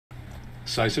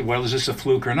So I said, well, is this a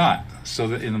fluke or not? So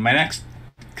that in my next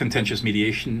contentious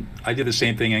mediation, I did the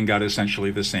same thing and got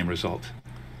essentially the same result.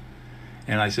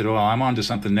 And I said, well, I'm on to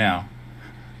something now.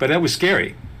 But that was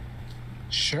scary.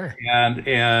 Sure.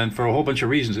 And for a whole bunch of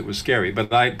reasons, it was scary.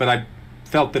 But I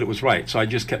felt that it was right. So I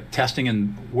just kept testing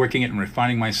and working it and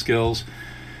refining my skills.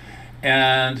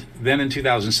 And then in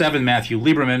 2007, Matthew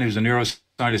Lieberman, who's a neuroscientist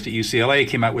at UCLA,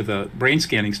 came out with a brain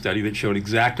scanning study that showed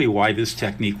exactly why this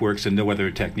technique works and no other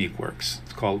technique works.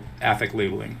 It's called affect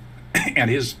labeling. And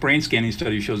his brain scanning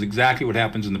study shows exactly what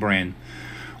happens in the brain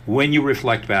when you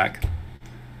reflect back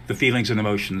the feelings and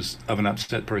emotions of an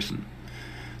upset person.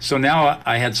 So now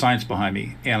I had science behind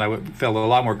me, and I felt a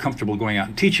lot more comfortable going out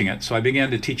and teaching it. So I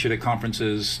began to teach it at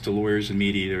conferences to lawyers and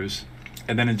mediators.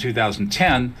 And then in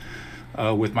 2010,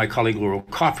 with my colleague Laurel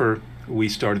Koffer, we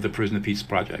started the Prison of Peace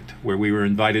Project, where we were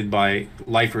invited by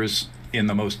lifers in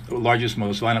the largest,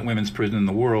 most violent women's prison in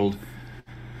the world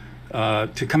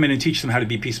to come in and teach them how to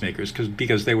be peacemakers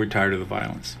because they were tired of the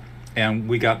violence. And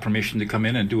we got permission to come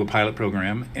in and do a pilot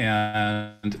program,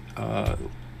 and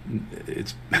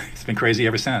it's been crazy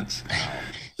ever since.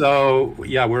 So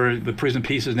yeah, the Prison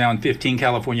Peace is now in 15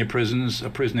 California prisons, a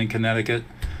prison in Connecticut,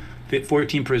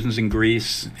 14 prisons in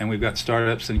Greece, and we've got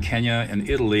startups in Kenya and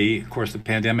Italy. Of course, the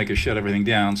pandemic has shut everything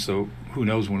down, so who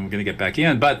knows when we're going to get back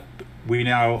in. But we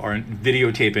now are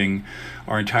videotaping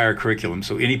our entire curriculum,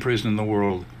 so any prison in the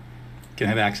world can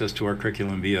have access to our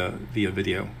curriculum via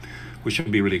video, which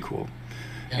would be really cool.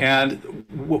 Yeah. And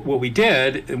what we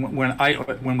did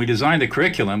when we designed the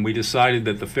curriculum, we decided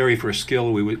that the very first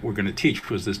skill we were going to teach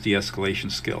was this de-escalation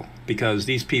skill, because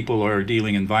these people are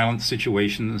dealing in violent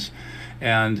situations,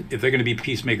 and if they're going to be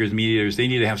peacemakers, mediators, they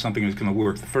need to have something that's going to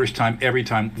work the first time, every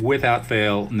time, without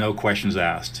fail, no questions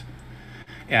asked.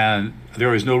 And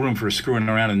there is no room for screwing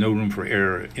around and no room for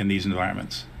error in these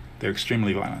environments. They're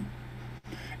extremely violent.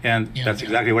 And that's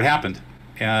exactly what happened.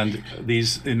 And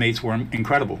these inmates were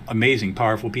incredible, amazing,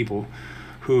 powerful people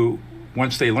who,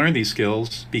 once they learned these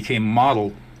skills, became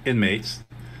model inmates.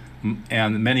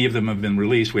 And many of them have been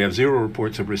released. We have 0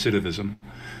 reports of recidivism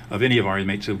of any of our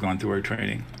inmates who have gone through our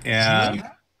training. And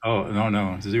oh,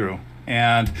 no, 0.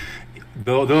 And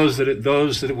those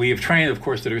that we have trained, of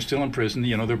course, that are still in prison,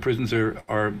 their prisons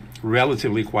are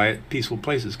relatively quiet, peaceful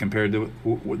places compared to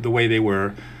the way they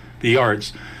were, the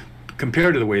yards,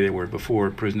 compared to the way they were before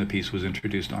Prison of Peace was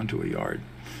introduced onto a yard.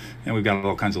 And we've got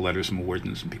all kinds of letters from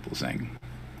wardens and people saying,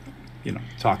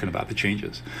 talking about the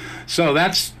changes. So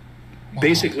that's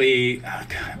basically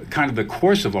kind of the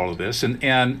course of all of this.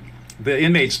 And the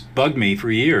inmates bugged me for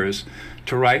years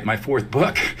to write my 4th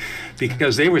book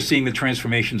because they were seeing the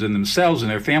transformations in themselves,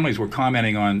 and their families were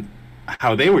commenting on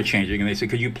how they were changing. And they said,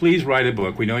 could you please write a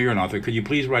book? We know you're an author. Could you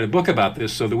please write a book about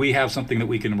this so that we have something that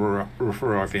we can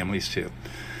refer our families to?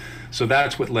 So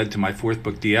that's what led to my 4th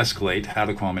book, De-Escalate, How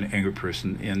to Calm an Angry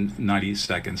Person in 90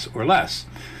 Seconds or Less,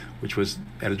 which was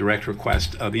at a direct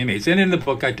request of the inmates. And in the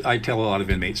book, I tell a lot of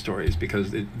inmate stories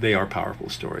because they are powerful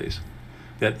stories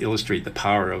that illustrate the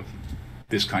power of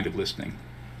this kind of listening.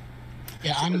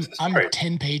 Yeah, I'm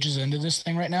 10 pages into this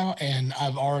thing right now, and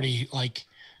I've already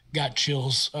got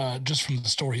chills just from the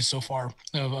stories so far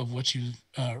of what you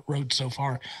wrote so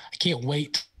far. I can't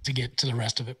wait to get to the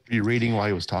rest of it. Were you reading while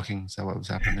he was talking? Is that what was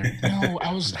happening there? No,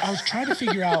 I was trying to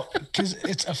figure out, because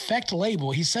it's affect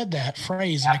label. He said that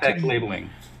phrase. Affect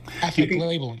labeling. Affect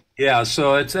labeling. Yeah,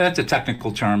 so that's a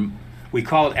technical term. We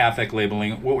call it affect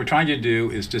labeling. What we're trying to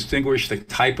do is distinguish the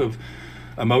type of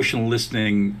emotional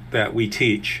listening that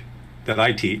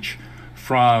I teach,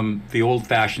 from the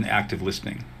old-fashioned active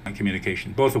listening and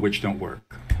communication, both of which don't work.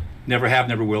 Never have,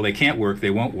 never will. They can't work.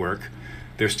 They won't work.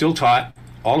 They're still taught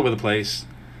all over the place.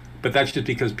 But that's just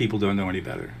because people don't know any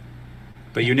better.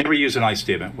 But you never use an I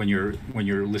statement when you're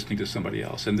listening to somebody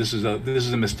else. And this is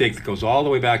a mistake that goes all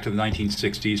the way back to the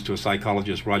 1960s to a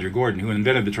psychologist, Roger Gordon, who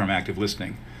invented the term active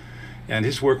listening. And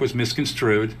his work was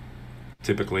misconstrued,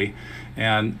 typically,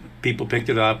 and people picked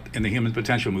it up in the human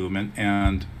potential movement,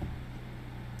 and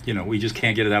we just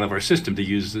can't get it out of our system to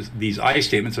use these I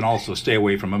statements and also stay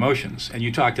away from emotions. And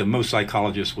you talk to most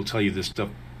psychologists, will tell you this stuff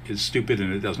is stupid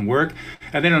and it doesn't work,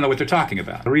 and they don't know what they're talking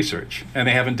about. Research, and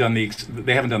they haven't done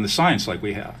the science like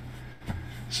we have.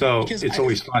 So it's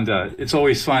always fun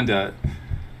to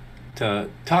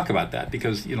talk about that,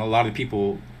 because a lot of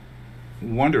people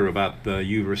wonder about the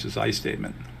you versus I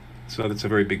statement. So that's a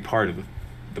very big part of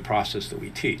the process that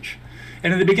we teach.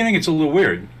 And in the beginning, it's a little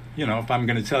weird. If I'm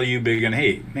going to tell you big and,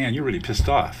 hey, man, you're really pissed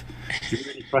off, you're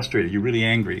really frustrated, you're really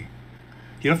angry,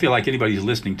 you don't feel like anybody's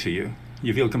listening to you.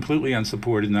 You feel completely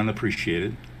unsupported and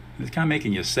unappreciated. It's kind of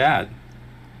making you sad,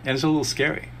 and it's a little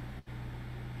scary.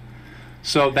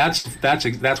 So that's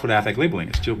what affect labeling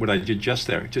is. What I did just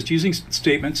there, just using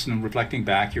statements and reflecting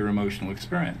back your emotional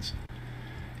experience,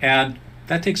 and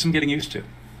that takes some getting used to.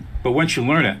 But once you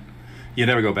learn it, you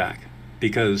never go back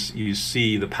because you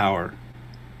see the power,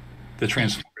 the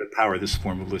transformative power this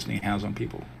form of listening has on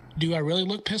people. Do I really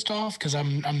look pissed off? Because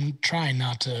I'm trying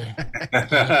not to.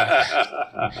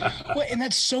 Well, and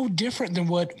that's so different than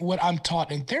what I'm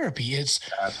taught in therapy. It's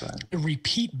a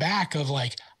repeat back of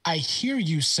like, I hear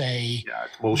you say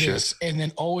bullshit, this, and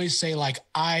then always say like,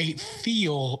 I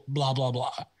feel blah, blah,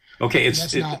 blah. Okay,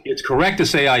 it's correct to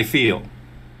say I feel.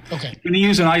 Okay. You can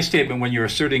use an I statement when you're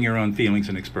asserting your own feelings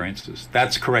and experiences.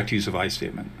 That's correct use of I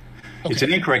statement. Okay. It's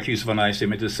an incorrect use of an I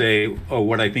statement to say, oh,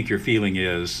 what I think your feeling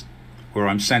is, or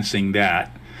I'm sensing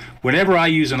that. Whenever I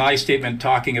use an I statement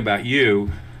talking about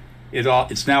you,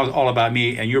 it's now all about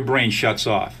me, and your brain shuts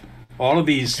off. All of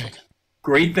these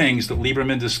great things that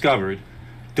Lieberman discovered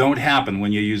don't happen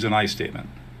when you use an I statement.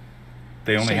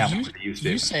 They only happen when you use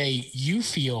statement. You say you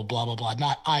feel blah, blah, blah,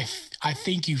 not I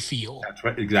think you feel. That's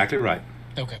right. Exactly right.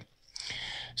 Okay.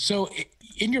 So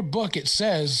in your book, it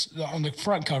says on the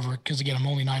front cover, because again, I'm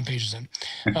only 9 pages in,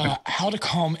 how to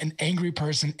calm an angry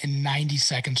person in 90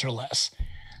 seconds or less.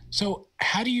 So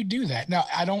how do you do that? Now,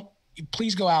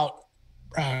 please go out,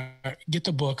 get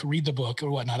the book, read the book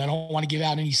or whatnot. I don't want to give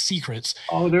out any secrets.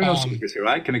 Oh, there are no secrets here.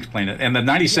 I can explain it. And the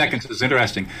 90 seconds is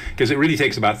interesting because it really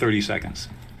takes about 30 seconds.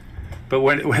 But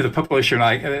when the publisher and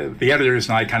I, the editors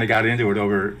and I kind of got into it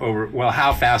over, well,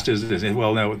 how fast is this?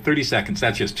 Well, no, 30 seconds,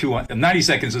 that's just 90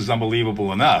 seconds is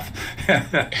unbelievable enough.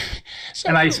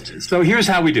 So here's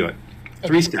how we do it.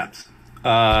 3 steps.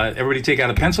 Everybody take out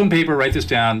a pencil and paper, write this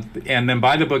down, and then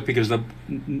buy the book because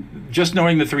just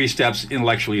knowing the 3 steps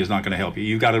intellectually is not going to help you.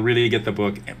 You've got to really get the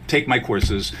book, take my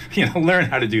courses, learn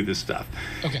how to do this stuff.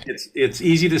 Okay. It's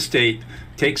easy to state,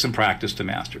 take some practice to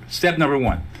master. Step number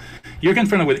 1. You're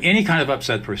confronted with any kind of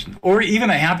upset person or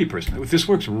even a happy person. This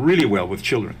works really well with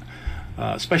children,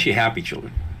 especially happy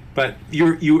children. But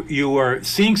you are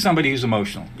seeing somebody who's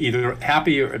emotional, either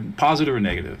happy or positive or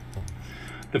negative.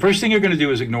 The first thing you're going to do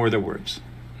is ignore their words.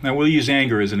 Now, we'll use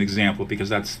anger as an example because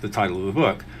that's the title of the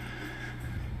book.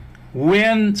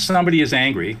 When somebody is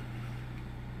angry,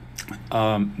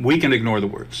 we can ignore the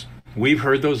words. We've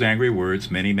heard those angry words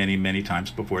many, many, many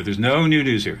times before. There's no new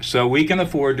news here. So we can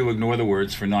afford to ignore the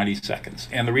words for 90 seconds.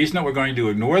 And the reason that we're going to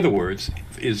ignore the words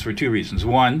is for 2 reasons.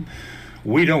 1,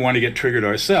 we don't want to get triggered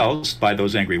ourselves by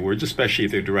those angry words, especially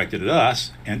if they're directed at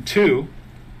us. And 2,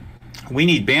 we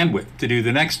need bandwidth to do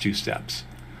the next 2 steps.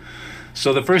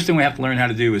 So the first thing we have to learn how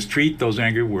to do is treat those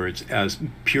angry words as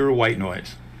pure white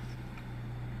noise.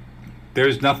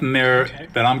 There's nothing there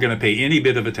that I'm going to pay any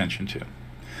bit of attention to.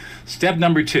 Step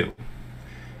number 2, you're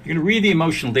going to read the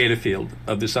emotional data field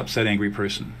of this upset, angry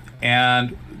person.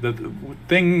 And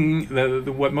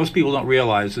what most people don't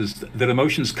realize is that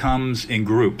emotions comes in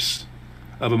groups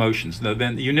of emotions.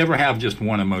 Then you never have just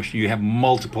one emotion. You have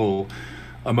multiple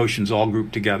emotions all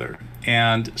grouped together.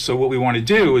 And so what we want to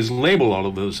do is label all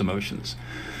of those emotions.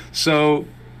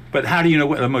 But how do you know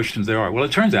what emotions there are? Well,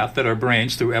 it turns out that our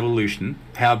brains, through evolution,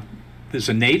 have this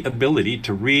innate ability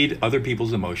to read other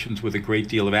people's emotions with a great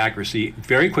deal of accuracy,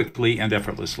 very quickly and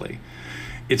effortlessly.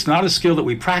 It's not a skill that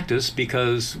we practice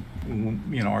because,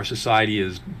 our society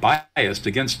is biased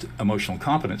against emotional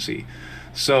competency.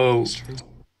 So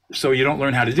you don't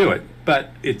learn how to do it.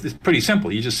 But it's pretty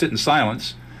simple. You just sit in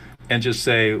silence and just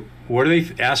say,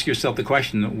 ask yourself the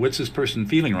question, what's this person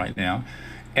feeling right now?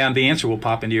 And the answer will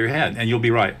pop into your head, and you'll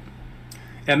be right.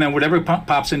 And then whatever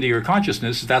pops into your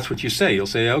consciousness, that's what you say. You'll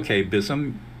say, okay,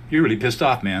 Bissum, you're really pissed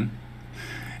off, man.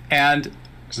 And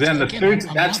then the third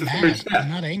step. I'm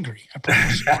not angry, I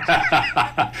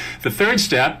promise. The third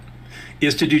step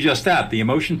is to do just that. The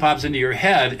emotion pops into your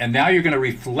head, and now you're going to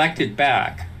reflect it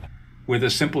back with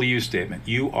a simple you statement.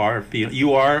 You are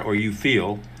or you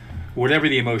feel whatever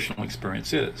the emotional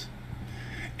experience is.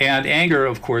 And anger,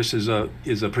 of course, is a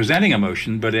presenting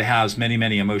emotion, but it has many,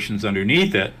 many emotions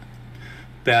underneath it.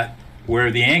 That where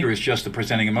the anger is just the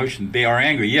presenting emotion. They are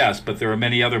angry, yes, but there are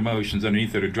many other emotions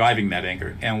underneath that are driving that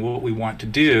anger. And what we want to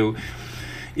do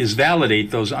is validate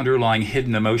those underlying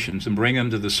hidden emotions and bring them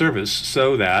to the surface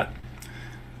so that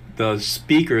the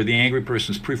speaker, the angry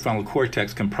person's prefrontal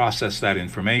cortex, can process that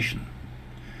information.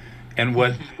 And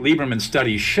what Lieberman's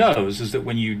study shows is that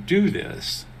when you do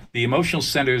this, the emotional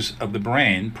centers of the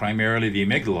brain, primarily the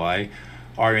amygdala,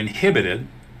 are inhibited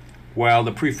while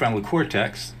the prefrontal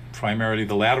cortex, primarily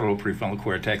the lateral prefrontal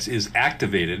cortex, is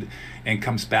activated and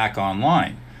comes back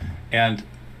online. And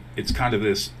it's kind of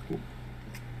this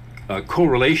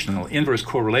inverse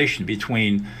correlation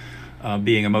between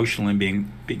being emotional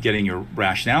and getting your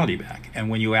rationality back. And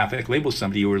when you affect label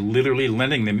somebody, you are literally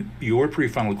lending them your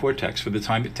prefrontal cortex for the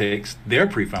time it takes their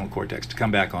prefrontal cortex to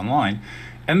come back online,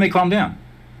 and they calm down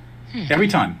every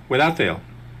time, without fail.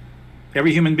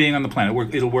 Every human being on the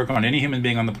planet, it'll work on any human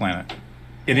being on the planet,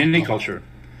 in any culture,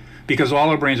 because all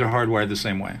our brains are hardwired the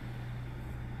same way.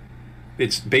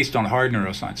 It's based on hard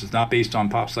neuroscience. It's not based on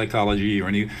pop psychology or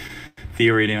any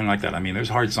theory or anything like that. I mean, there's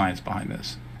hard science behind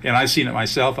this. And I've seen it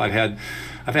myself. I've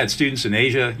had students in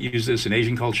Asia use this, in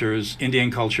Asian cultures,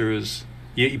 Indian cultures.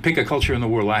 You pick a culture in the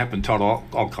world. I haven't taught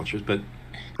all cultures, but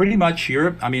pretty much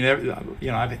Europe. I mean,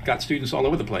 I've got students all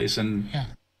over the place, and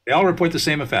they all report the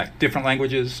same effect. Different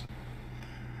languages,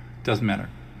 doesn't matter.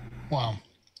 Wow.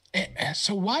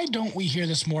 So why don't we hear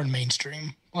this more in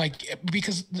mainstream? Like,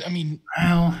 because I mean,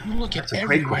 well, you look at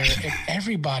everywhere, and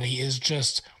everybody is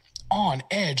just on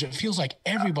edge. It feels like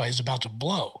everybody's about to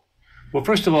blow. Well,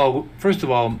 first of all,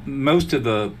 most of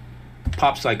the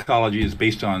pop psychology is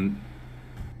based on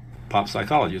pop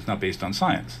psychology. It's not based on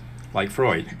science. Like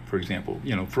Freud, for example.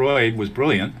 Freud was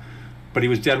brilliant, but he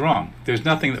was dead wrong. There's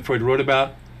nothing that Freud wrote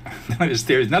about.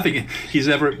 There's nothing he's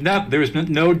ever. There's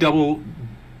no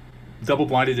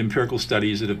double-blinded empirical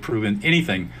studies that have proven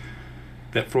anything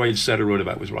that Freud said or wrote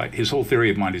about was right. His whole theory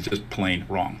of mind is just plain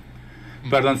wrong.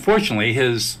 But unfortunately,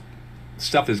 his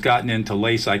stuff has gotten into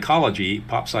lay psychology,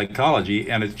 pop psychology,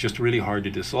 and it's just really hard to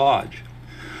dislodge.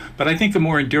 But I think the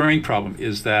more enduring problem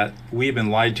is that we've been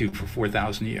lied to for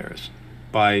 4,000 years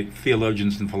by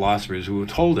theologians and philosophers who have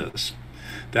told us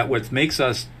that what makes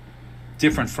us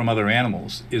different from other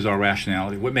animals is our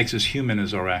rationality. What makes us human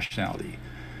is our rationality.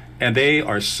 And they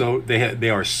are so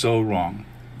wrong.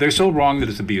 They're so wrong that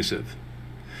it's abusive.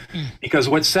 Because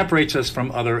what separates us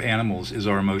from other animals is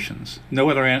our emotions. No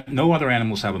other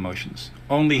animals have emotions.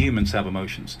 Only humans have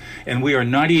emotions. And we are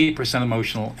 98%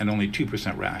 emotional and only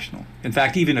 2% rational. In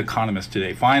fact, even economists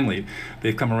today, finally,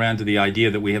 they've come around to the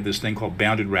idea that we have this thing called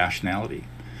bounded rationality.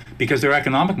 Because their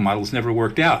economic models never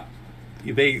worked out.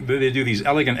 They do these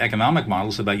elegant economic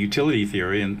models about utility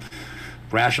theory and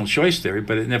rational choice theory,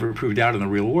 but it never proved out in the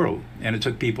real world. And it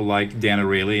took people like Dan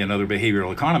Ariely and other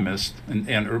behavioral economists,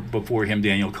 and before him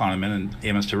Daniel Kahneman and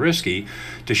Amos Tversky,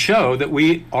 to show that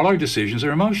all our decisions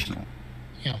are emotional.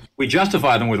 Yeah. We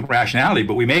justify them with rationality,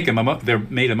 but we make them they're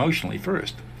made emotionally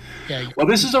first. Yeah. Well,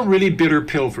 this is a really bitter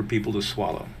pill for people to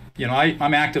swallow.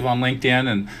 I'm active on LinkedIn,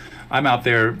 and I'm out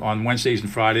there on Wednesdays and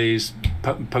Fridays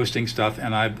posting stuff.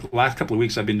 And the last couple of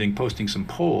weeks I've been posting some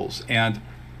polls, and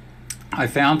I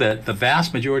found that the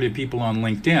vast majority of people on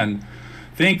LinkedIn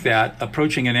think that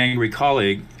approaching an angry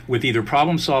colleague with either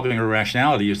problem solving or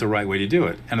rationality is the right way to do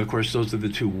it. And of course, those are the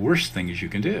two worst things you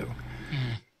can do.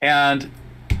 And,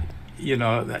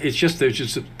 there's just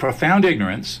a profound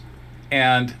ignorance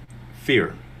and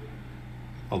fear,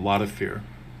 a lot of fear.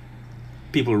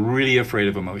 People are really afraid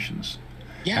of emotions.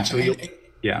 Yeah. And so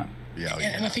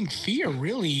and I think fear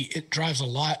really, it drives a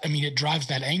lot. I mean, it drives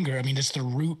that anger. I mean, it's the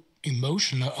root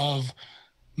emotion of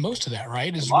most of that,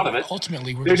 right? A lot of it.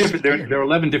 Ultimately, they're different. There are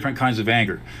 11 different kinds of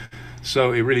anger,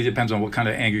 so it really depends on what kind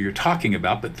of anger you're talking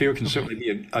about. But fear can certainly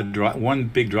be one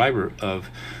big driver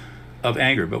of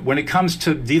anger. But when it comes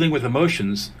to dealing with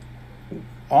emotions,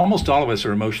 almost all of us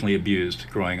are emotionally abused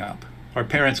growing up. Our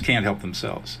parents can't help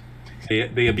themselves.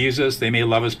 They abuse us. They may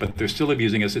love us, but they're still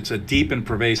abusing us. It's a deep and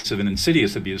pervasive and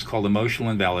insidious abuse called emotional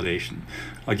invalidation.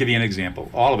 I'll give you an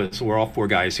example. All of us, we're all four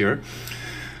guys here.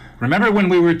 Remember when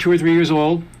we were 2 or 3 years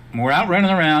old, and we're out running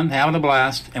around, having a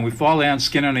blast, and we fall down,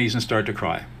 skin on our knees, and start to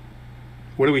cry?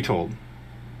 What are we told?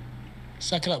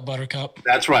 Suck it up, buttercup.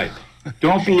 That's right.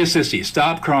 Don't be a sissy.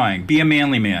 Stop crying. Be a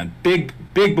manly man. Big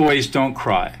boys don't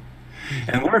cry.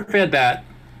 And we're fed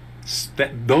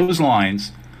those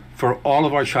lines for all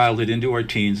of our childhood into our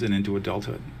teens and into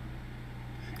adulthood.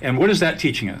 And what is that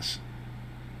teaching us?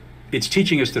 It's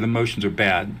teaching us that emotions are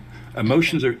bad.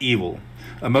 Emotions are evil.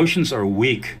 Emotions are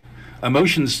weak.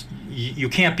 Emotions, you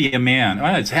can't be a man.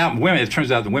 Well, it's happened. Women. It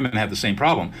turns out that women have the same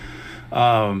problem.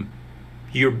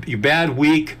 You're bad,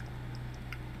 weak,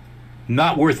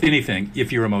 not worth anything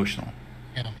if you're emotional.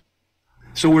 Yeah.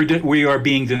 So we are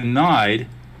being denied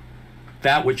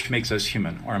that which makes us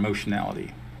human, our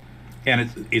emotionality,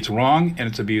 and it's wrong and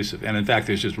it's abusive. And in fact,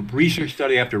 there's just research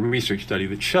study after research study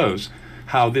that shows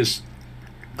how this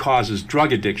causes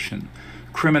drug addiction,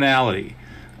 criminality,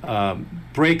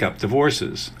 breakup,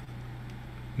 divorces,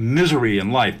 misery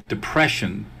in life,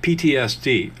 depression,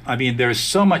 PTSD. I mean, there's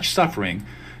so much suffering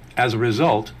as a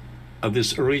result of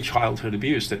this early childhood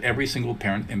abuse that every single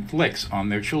parent inflicts on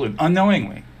their children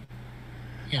unknowingly.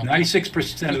 Yeah.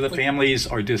 96% of the families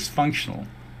are dysfunctional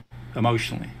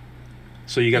emotionally.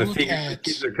 So you got to figure the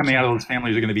kids that are coming out of those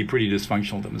families are going to be pretty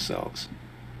dysfunctional themselves.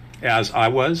 As I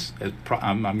was,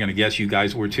 I'm going to guess you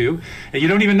guys were too, and you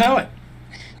don't even know it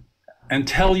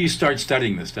until you start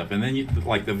studying this stuff. And then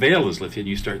like the veil is lifted and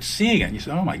you start seeing it and you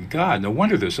say, oh my God, no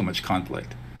wonder there's so much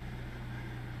conflict.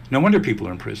 No wonder people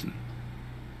are in prison.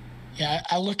 Yeah,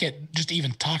 I look at just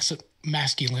even toxic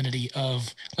masculinity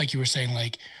of, like you were saying,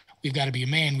 like, we've got to be a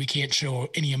man. We can't show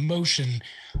any emotion.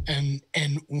 And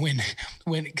when,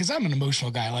 because I'm an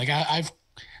emotional guy, like I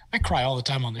cry all the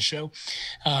time on the show.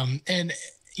 And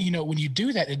when you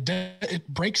do that, it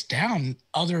breaks down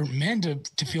other men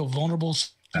to feel vulnerable so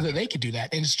that they could do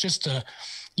that. And it's just a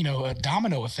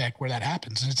domino effect where that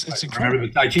happens. And it's incredible.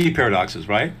 Remember the Tai Chi paradoxes,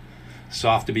 right?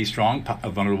 Soft to be strong,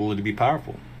 vulnerable to be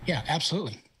powerful. Yeah,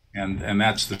 absolutely. And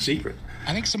that's the secret.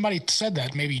 I think somebody said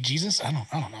that. Maybe Jesus. I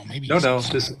don't know. Maybe. No,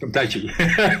 this is from Tai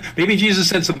Chi. Maybe Jesus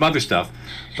said some other stuff,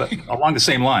 but along the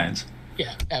same lines.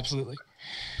 Yeah, absolutely.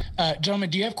 Gentlemen,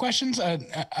 do you have questions? I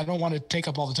don't want to take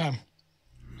up all the time.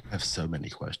 I have so many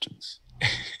questions.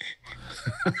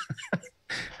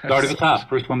 Start at the top.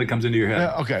 First one that comes into your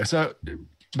head. Okay, so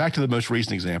back to the most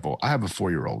recent example. I have a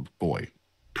 4-year-old boy.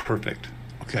 Perfect.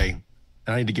 Okay.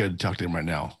 I need to go talk to him right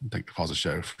now. Pause the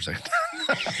show for a second.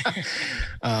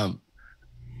 I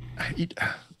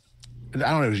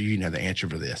don't know if you know the answer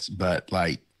for this, but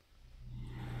like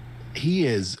he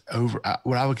is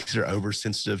what I would consider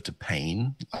oversensitive to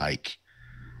pain. Like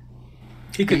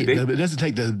he could be. It doesn't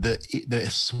take the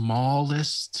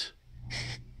smallest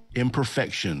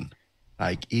imperfection,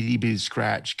 like itty bitty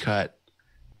scratch, cut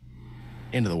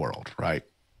into the world, right?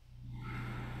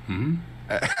 Mm-hmm.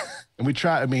 And we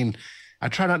try. I mean, I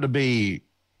try not to be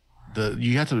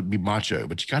you have to be macho,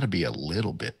 but you got to be a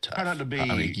little bit tough. Try not to be. I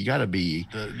mean, you got to be.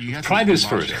 Try this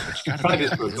first. Try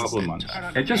this for a couple of months,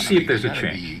 and just see if there's a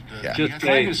change.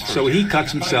 Just so he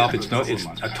cuts himself. It's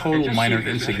a total minor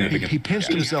insignificant. He pinched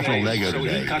himself on a Lego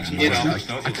today.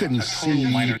 I couldn't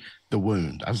see the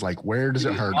wound. I was like, "Where does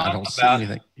it hurt?" I don't see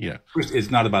anything. Yeah. First, it's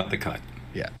not about the cut.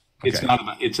 Yeah. Okay.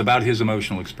 It's about his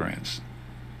emotional experience.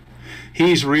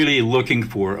 He's really looking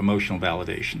for emotional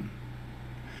validation.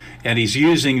 And he's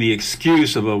using the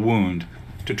excuse of a wound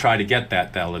to try to get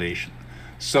that validation.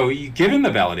 So you give him the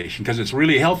validation because it's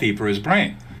really healthy for his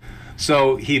brain.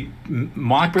 So he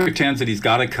mock pretends that he's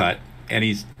got a cut and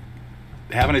he's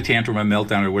having a tantrum, a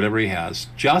meltdown, or whatever he has.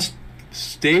 Just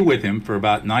stay with him for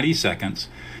about 90 seconds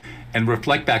and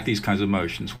reflect back these kinds of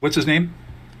emotions. What's his name?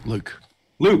 Luke.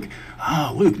 Luke.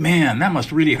 Oh, Luke, man, that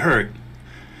must really hurt.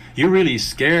 You're really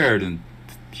scared and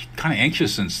kind of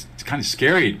anxious, and it's kind of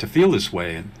scary to feel this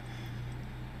way. And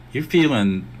you're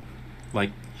feeling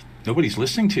like nobody's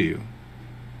listening to you.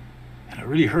 And it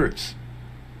really hurts.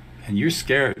 And you're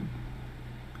scared.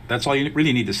 That's all you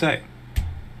really need to say.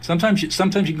 Sometimes you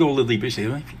go a little deeper. You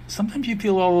say, sometimes you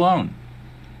feel all alone.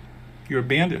 You're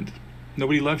abandoned.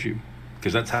 Nobody loves you.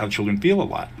 Because that's how children feel a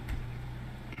lot.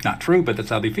 Not true, but that's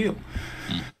how they feel.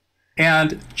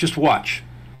 And just watch.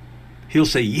 He'll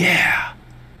say, yeah.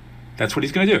 That's what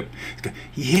he's going to do.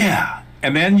 Yeah.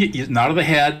 And then you nod of the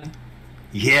head.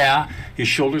 Yeah. His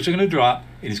shoulders are going to drop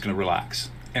and he's going to relax.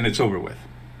 And it's over with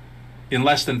in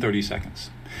less than 30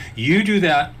 seconds. You do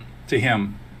that to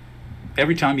him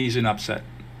every time he's in upset.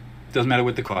 Doesn't matter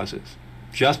what the cause is.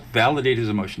 Just validate his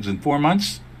emotions. In 4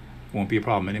 months, it won't be a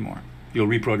problem anymore. You'll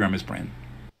reprogram his brain.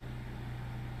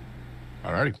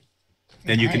 All righty.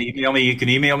 Then you can email me. You can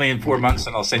email me in 4 months,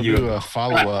 and I'll send you a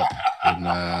follow-up.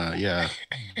 Yeah.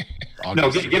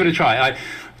 No, give it a try.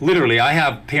 I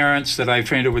have parents that I've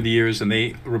trained over the years, and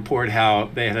they report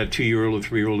how they had a 2-year-old or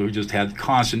 3-year-old who just had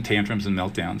constant tantrums and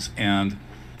meltdowns. And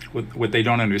what they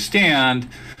don't understand,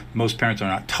 most parents are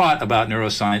not taught about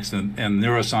neuroscience and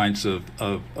neuroscience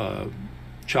of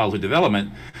childhood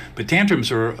development, but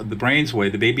tantrums are the brain's way,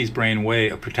 the baby's brain way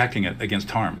of protecting it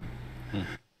against harm.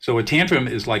 So a tantrum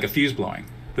is like a fuse blowing.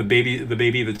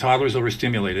 The toddler is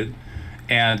overstimulated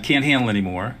and can't handle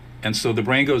anymore. And so the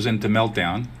brain goes into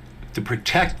meltdown to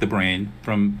protect the brain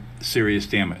from serious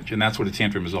damage. And that's what a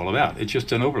tantrum is all about. It's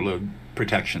just an overload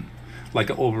protection,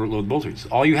 like an overload voltage.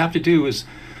 All you have to do is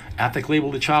affect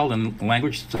label the child in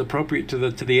language that's appropriate to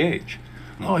the age.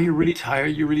 Oh, you're really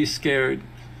tired, you're really scared,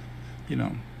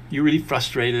 you're really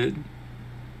frustrated,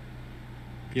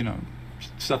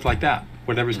 stuff like that,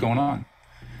 whatever's going on.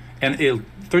 And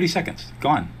 30 seconds,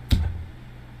 gone.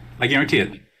 I guarantee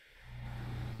it.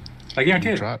 I guarantee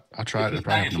it. I'll try it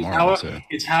probably tomorrow.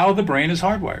 It's how the brain is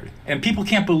hardwired. And people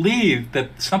can't believe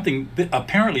that something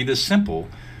apparently this simple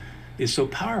is so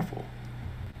powerful.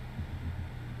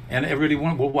 And everybody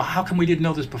wondered, well, how come we didn't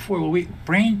know this before? Well,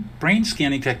 brain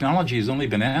scanning technology has only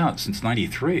been out since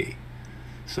 '93.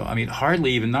 So, I mean,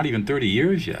 hardly even, not even 30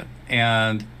 years yet.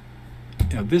 And,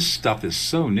 you know, this stuff is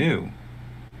so new.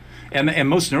 And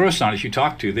most neuroscientists you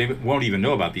talk to, they won't even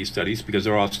know about these studies because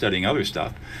they're all studying other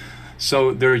stuff.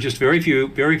 So there are just very few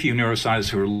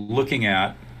neuroscientists who are looking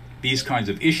at these kinds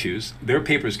of issues. Their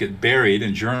papers get buried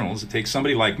in journals. It takes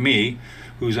somebody like me,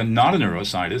 who's not a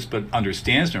neuroscientist but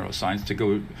understands neuroscience, to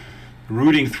go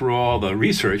rooting through all the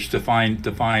research to find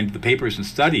the papers and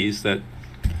studies that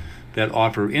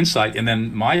offer insight. And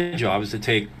then my job is to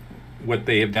take what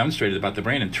they have demonstrated about the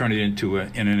brain and turn it into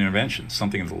an intervention,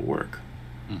 something that will work.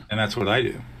 And that's what I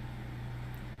do.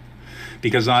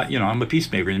 Because I'm a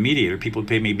peacemaker and a mediator. People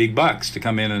pay me big bucks to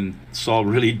come in and solve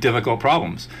really difficult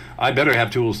problems. I better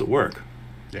have tools that work.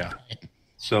 Yeah.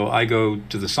 So I go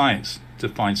to the science to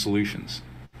find solutions.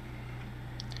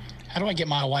 How do I get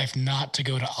my wife not to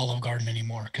go to Olive Garden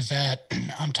anymore? Because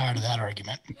I'm tired of that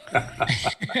argument.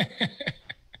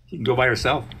 You can go by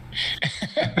yourself.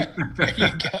 There you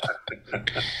go.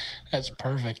 That's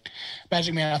perfect.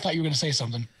 Magic Man, I thought you were going to say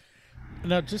something.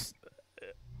 No, just,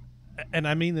 and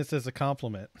I mean this as a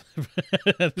compliment.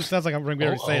 It sounds like I'm going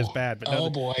to say it's bad, but no,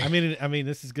 boy. I mean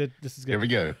this is good. This is good. Here we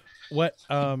go. What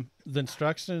the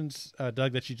instructions,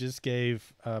 Doug, that you just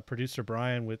gave producer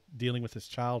Brian with dealing with his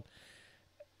child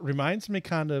reminds me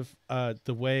kind of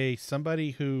the way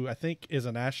somebody who I think is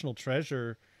a national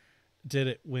treasure did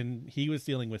it when he was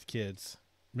dealing with kids,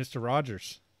 Mr.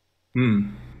 Rogers.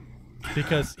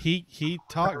 Because he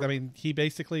talked. I mean, he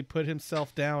basically put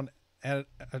himself down at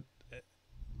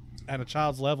a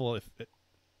child's level,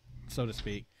 so to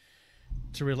speak,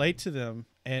 to relate to them,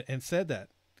 and said that,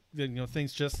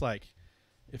 things just like,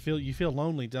 you feel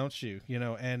lonely, don't you?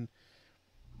 And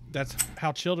that's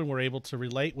how children were able to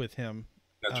relate with him.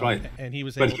 That's right. And he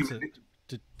was able to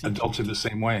teach adults are the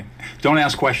same way. Don't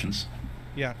ask questions.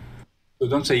 Yeah. So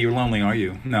don't say, "You're lonely, are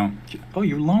you?" No. "Oh,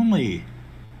 you're lonely.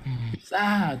 You're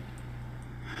sad."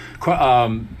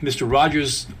 Mr.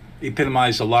 Rogers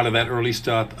epitomized a lot of that early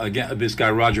stuff. Again, this guy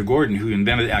Roger Gordon, who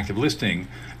invented active listening,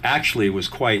 actually was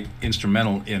quite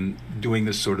instrumental in doing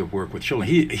this sort of work with children.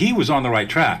 He was on the right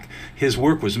track. His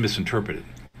work was misinterpreted.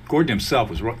 Gordon himself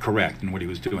was correct in what he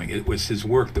was doing. It was his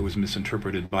work that was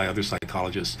misinterpreted by other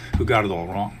psychologists who got it all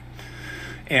wrong.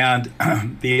 And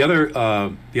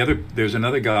there's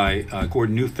another guy,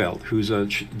 Gordon Neufeld, who's a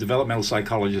developmental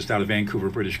psychologist out of Vancouver,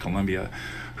 British Columbia,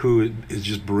 who is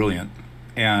just brilliant.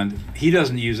 And he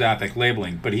doesn't use affect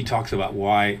labeling, but he talks about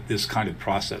why this kind of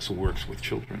process works with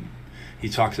children. He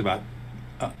talks about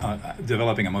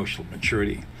developing emotional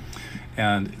maturity,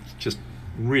 and just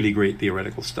really great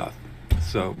theoretical stuff.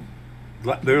 So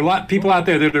there are a lot of people out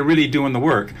there that are really doing the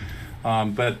work,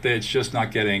 but it's just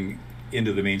not getting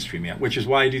into the mainstream yet, which is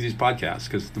why I do these podcasts,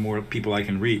 because the more people I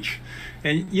can reach.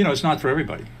 And, it's not for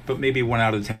everybody, but maybe 1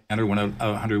 out of 10 or 1 out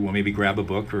of 100 will maybe grab a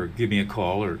book or give me a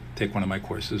call or take one of my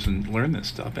courses and learn this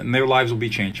stuff, and their lives will be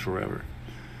changed forever.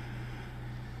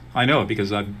 I know,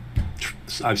 because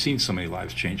I've seen so many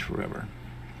lives change forever.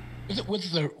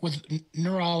 With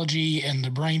neurology and the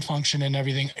brain function and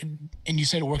everything, and you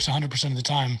said it works 100% of the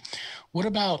time. What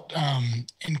about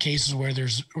in cases where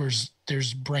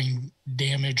there's brain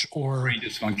damage or brain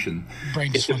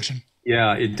dysfunction?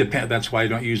 Yeah, it depends. That's why I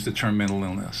don't use the term mental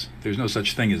illness. There's no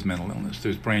such thing as mental illness.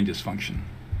 There's brain dysfunction.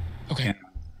 Okay. And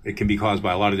it can be caused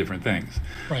by a lot of different things.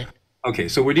 Right. Okay,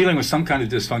 so we're dealing with some kind of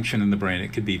dysfunction in the brain.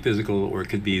 It could be physical, or it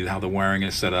could be how the wiring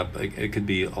is set up. It could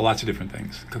be lots of different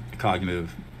things,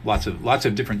 cognitive, lots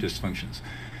of different dysfunctions.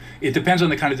 It depends on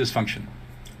the kind of dysfunction.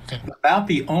 Okay. About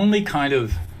the only kind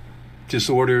of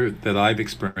disorder that I've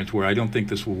experienced where I don't think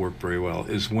this will work very well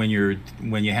is when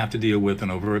you have to deal with an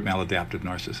overt maladaptive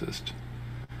narcissist.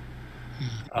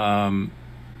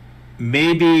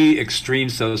 Maybe extreme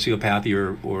sociopathy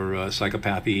or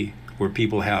psychopathy, where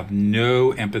people have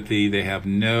no empathy,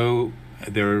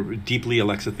 they're deeply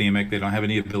alexithemic, they don't have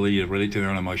any ability to relate to their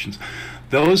own emotions.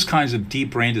 Those kinds of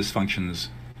deep brain dysfunctions,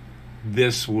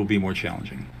 this will be more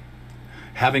challenging.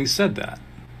 Having said that,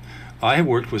 I have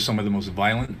worked with some of the most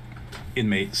violent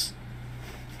inmates,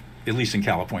 at least in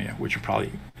California, which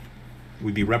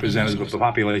would be representative of the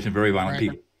population of very violent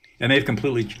people. And they've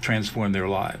completely transformed their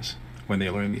lives when they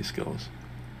learn these skills.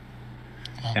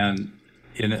 And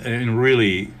in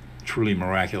really, truly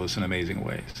miraculous and amazing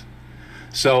ways.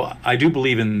 So I do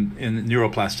believe in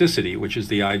neuroplasticity, which is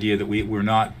the idea that we're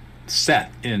not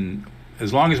set in,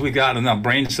 as long as we've got enough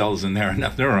brain cells in there,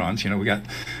 enough neurons, we got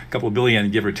a couple of billion,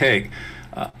 give or take,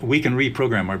 we can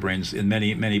reprogram our brains in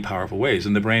many, many powerful ways,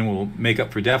 and the brain will make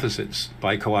up for deficits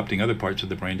by co-opting other parts of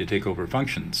the brain to take over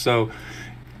functions. So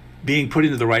being put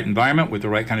into the right environment with the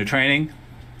right kind of training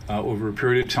over a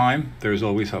period of time, there's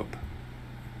always hope.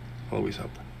 Always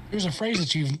hope. There's a phrase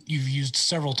that you've used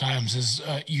several times is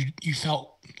you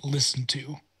felt listened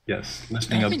to. Yes,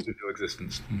 listening others into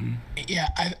existence. Mm-hmm. Yeah,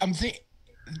 I'm think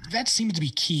that seems to be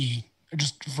key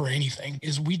just for anything.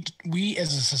 Is we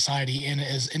as a society and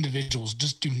as individuals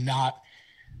just do not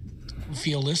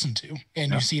feel listened to,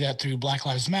 and you see that through Black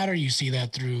Lives Matter. You see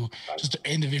that through just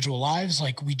individual lives.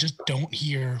 Like we just don't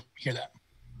hear that.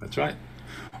 That's right.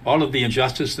 All of the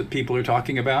injustice that people are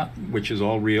talking about, which is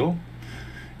all real,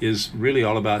 is really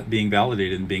all about being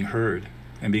validated and being heard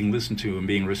and being listened to and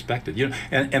being respected. You know,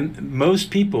 and most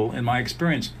people, in my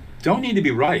experience, don't need to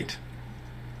be right.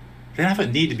 They don't have a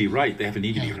need to be right. They have a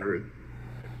need to be heard.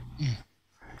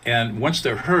 And once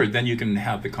they're heard, then you can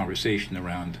have the conversation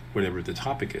around whatever the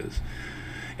topic is.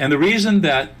 And the reason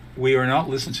that we are not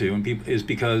listened to and people is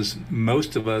because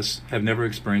most of us have never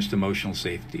experienced emotional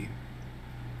safety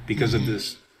because of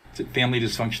this family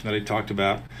dysfunction that I talked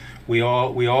about. We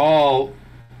all,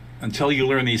 until you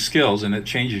learn these skills and it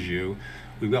changes you,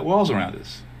 we've got walls around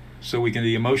us. So we can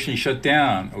be emotionally shut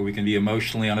down or we can be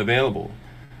emotionally unavailable,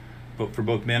 but for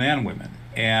both men and women.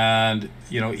 And,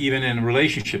 you know, even in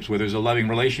relationships where there's a loving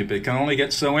relationship, it can only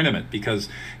get so intimate because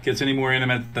it gets any more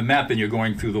intimate than that, then you're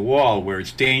going through the wall where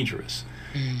it's dangerous.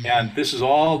 And this is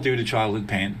all due to childhood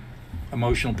pain,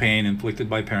 emotional pain inflicted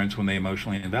by parents when they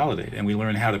emotionally invalidate. And we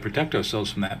learn how to protect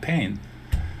ourselves from that pain.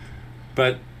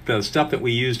 But the stuff that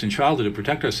we used in childhood to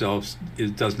protect ourselves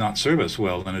does not serve us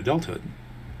well in adulthood.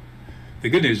 The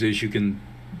good news is you can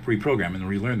reprogram and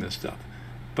relearn this stuff.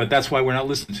 But that's why we're not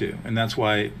listened to, and that's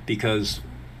why, because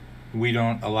we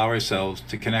don't allow ourselves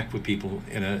to connect with people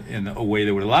in a way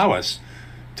that would allow us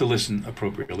to listen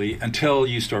appropriately until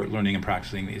you start learning and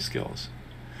practicing these skills.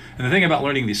 And the thing about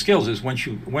learning these skills is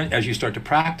as you start to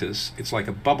practice, it's like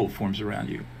a bubble forms around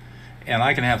you. And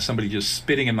I can have somebody just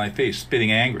spitting in my face,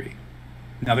 spitting angry.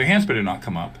 Now their hands better not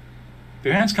come up. If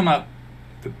their hands come up,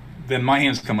 then my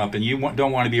hands come up, and you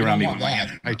don't want to be around me when my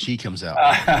hands. My chi comes out.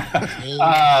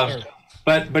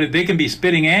 But they can be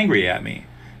spitting angry at me,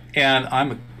 and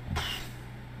I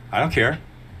don't care.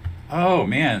 Oh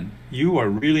man, you are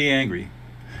really angry,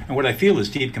 and what I feel is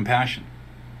deep compassion,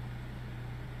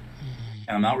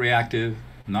 and I'm not reactive,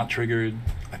 I'm not triggered.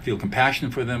 I feel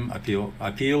compassion for them. I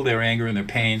feel their anger and their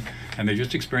pain, and they're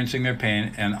just experiencing their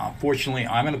pain. And fortunately,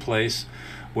 I'm in a place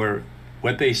where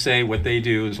what they say, what they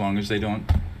do, as long as they don't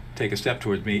take a step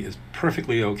towards me, is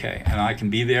perfectly okay, and I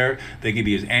can be there. They can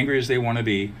be as angry as they want to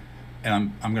be.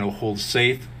 And I'm going to hold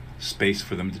safe space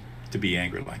for them to be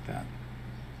angry like that.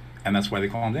 And that's why they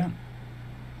calm down.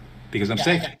 Because I'm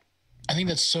safe. I think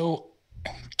that's so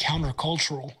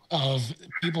countercultural of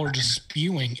people are just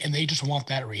spewing and they just want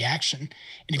that reaction.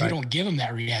 And if you don't give them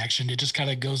that reaction, it just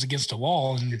kind of goes against a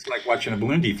wall. And it's like watching a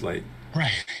balloon deflate.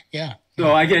 Right. Yeah.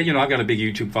 So I get, I've got a big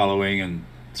YouTube following and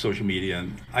social media,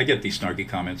 and I get these snarky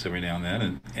comments every now and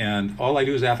then, and all I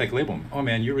do is affect label them. Oh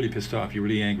man, you're really pissed off, you're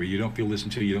really angry, you don't feel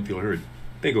listened to, you don't feel heard.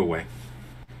 They go away.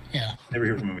 Yeah. Never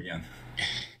hear from them again.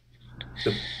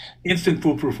 The instant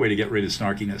foolproof way to get rid of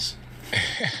snarkiness.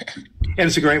 And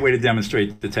it's a great way to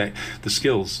demonstrate the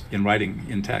skills in writing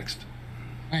in text.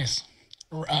 Nice.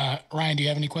 Ryan, do you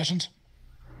have any questions?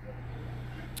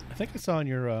 I think I saw in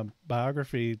your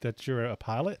biography that you're a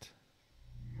pilot.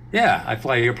 Yeah, I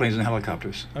fly airplanes and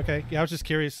helicopters. Okay, yeah, I was just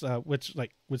curious which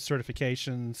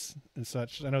certifications and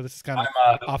such. I know this is kind of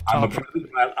off topic.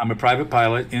 I'm a private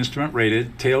pilot, instrument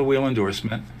rated, tail wheel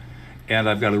endorsement, and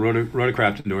I've got a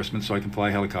rotorcraft endorsement, so I can fly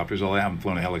helicopters. Although I haven't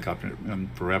flown a helicopter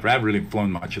forever. I haven't really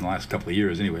flown much in the last couple of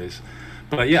years, anyways.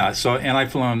 But yeah,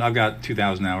 I've got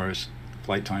 2,000 hours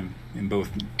flight time in both.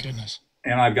 Goodness.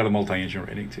 And I've got a multi-engine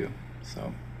rating too.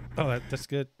 So. Oh, that's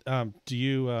good. Do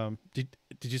you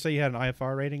did you say you had an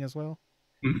IFR rating as well?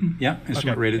 Mm-hmm. Yeah,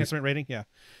 instrument rated. Instrument rating, yeah.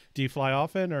 Do you fly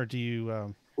often, or do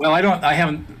you? Well, I don't. I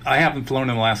haven't flown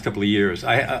in the last couple of years.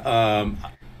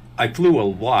 I flew a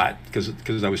lot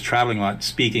because I was traveling a lot,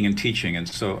 speaking and teaching, and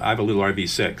so I have a little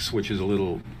RV6, which is a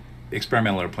little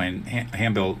experimental airplane,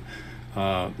 hand-built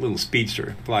little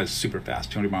speedster. Flies super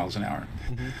fast, 200 miles an hour.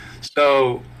 Mm-hmm.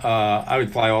 So I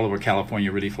would fly all over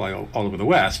California, really fly all over the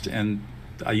West, and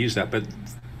I use that,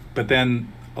 but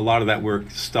then a lot of that work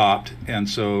stopped, and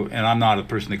I'm not a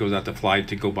person that goes out to fly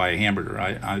to go buy a hamburger.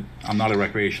 I'm not a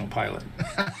recreational pilot.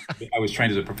 I was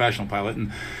trained as a professional pilot,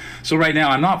 and so right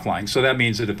now I'm not flying. So that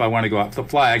means that if I want to go out to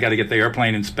fly, I got to get the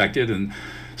airplane inspected and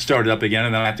start it up again,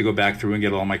 and then I have to go back through and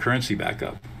get all my currency back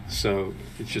up. So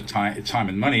it's just time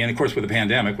and money, and of course with the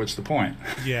pandemic, what's the point?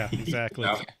 Yeah, exactly.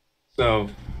 So,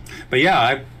 but yeah,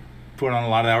 I put on a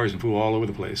lot of hours and flew all over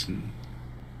the place, and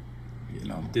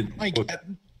did. Like,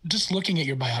 just looking at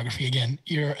your biography again,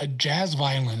 you're a jazz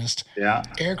violinist, Yeah.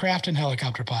 aircraft and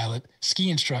helicopter pilot, ski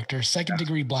instructor, second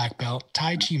degree black belt,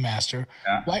 Tai Chi master,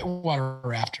 whitewater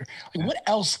rafter. Like, what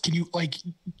else can you, like,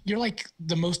 you're like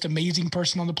the most amazing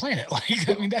person on the planet. Like,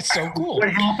 I mean, that's so cool. What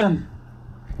happened?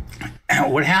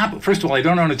 First of all, I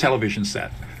don't own a television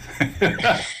set.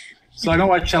 So I don't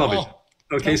watch television.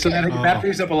 Okay, so that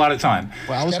frees up a lot of time.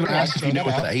 Well, I was going to ask if you know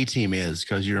what the A-Team is,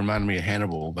 because you reminded me of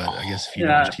Hannibal, but I guess if you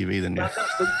don't watch TV, then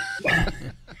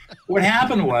What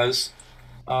happened was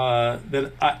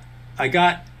that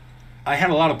I had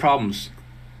a lot of problems.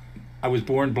 I was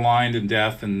born blind and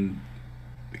deaf and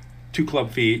 2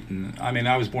 club feet, and I mean,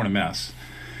 I was born a mess.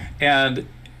 And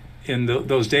in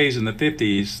those days in the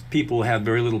 50s, people had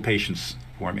very little patience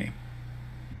for me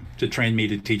to train me,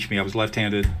 to teach me. I was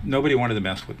left-handed. Nobody wanted to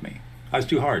mess with me. I was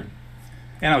too hard,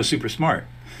 and I was super smart.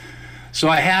 So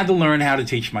I had to learn how to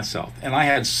teach myself. And I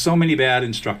had so many bad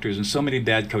instructors and so many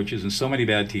bad coaches and so many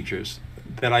bad teachers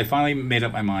that I finally made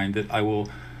up my mind that I will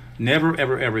never,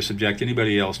 ever, ever subject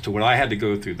anybody else to what I had to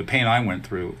go through, the pain I went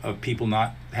through of people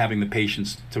not having the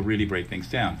patience to really break things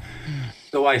down.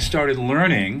 So I started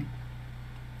learning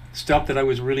stuff that I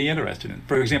was really interested in.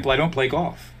 For example, I don't play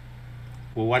golf.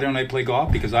 Well, why don't I play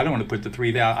golf? Because I don't want to put the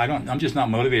 3,000. I'm just not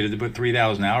motivated to put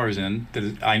 3,000 hours in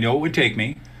that I know it would take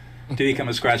me to become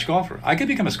a scratch golfer. I could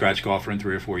become a scratch golfer in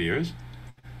 3 or 4 years.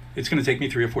 It's going to take me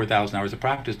 3,000 or 4,000 hours of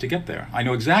practice to get there. I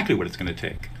know exactly what it's going to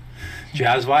take.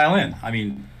 Jazz violin. I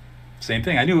mean, same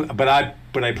thing. I knew, but I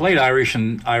played Irish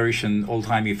and old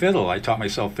timey fiddle. I taught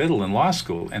myself fiddle in law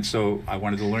school, and so I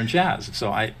wanted to learn jazz.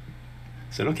 So I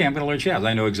said, okay, I'm going to learn jazz.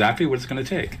 I know exactly what it's going to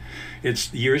take.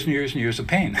 It's years and years and years of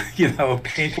pain,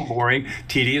 painful, boring,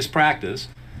 tedious practice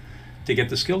to get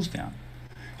the skills down.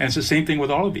 And it's the same thing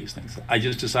with all of these things. I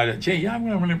just decided, Jay, I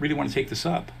really want to take this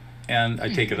up. And I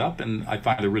take it up, and I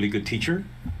find a really good teacher.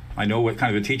 I know what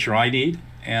kind of a teacher I need,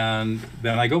 and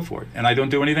then I go for it. And I don't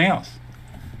do anything else.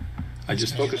 I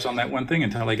just focus on that one thing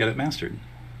until I get it mastered.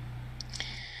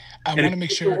 I want to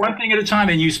make sure. One thing at a time,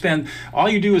 and all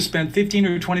you do is spend 15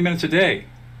 or 20 minutes a day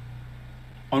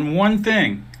on one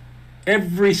thing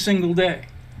every single day.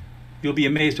 You'll be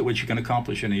amazed at what you can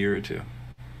accomplish in a year or two.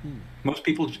 Most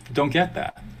people don't get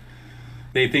that.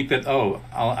 They think that,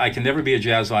 I can never be a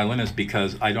jazz violinist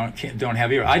because I don't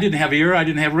have ear. I didn't have ear. I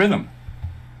didn't have rhythm.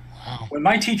 Wow. When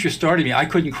my teacher started me, I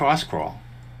couldn't cross crawl.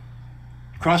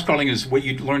 Cross crawling is what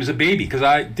you learn as a baby, because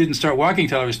I didn't start walking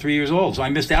until I was 3 years old, so I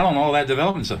missed out on all that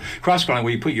development stuff. Cross crawling,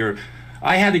 where you put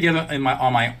I had to get on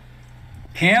my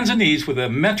hands and knees with a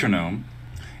metronome,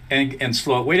 and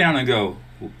slow it way down and go,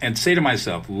 and say to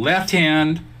myself, left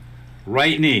hand,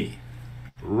 right knee,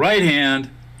 right hand,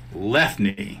 left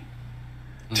knee,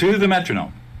 to the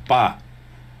metronome, ba,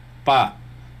 ba,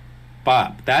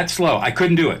 ba. That's slow. I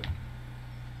couldn't do it.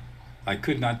 I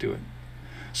could not do it.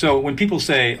 So when people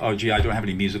say, oh, gee, I don't have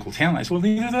any musical talent, I say, well,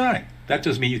 neither do I. That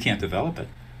doesn't mean you can't develop it.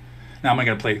 Now, am I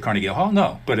going to play at Carnegie Hall?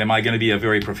 No. But am I going to be a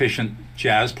very proficient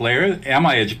jazz player? Am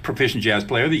I a proficient jazz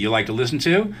player that you like to listen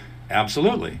to?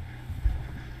 Absolutely.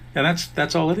 And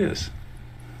that's all it is.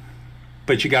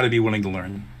 But you got to be willing to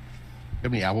learn. You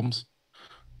have any albums?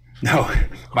 No.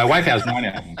 My wife has 9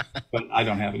 albums, but I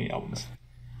don't have any albums.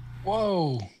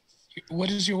 Whoa. What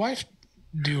does your wife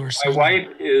do? My wife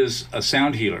is a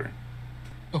sound healer.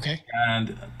 Okay.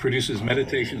 And produces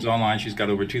meditations online. She's got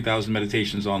over 2,000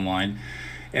 meditations online.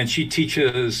 And she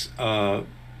teaches a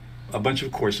bunch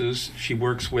of courses. She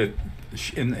works with,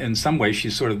 in some ways,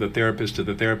 she's sort of the therapist to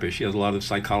the therapist. She has a lot of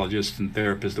psychologists and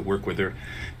therapists that work with her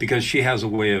because she has a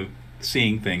way of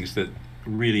seeing things that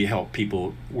really help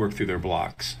people work through their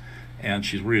blocks. And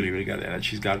she's really, really good at it.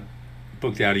 She's got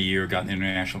booked out a year, got an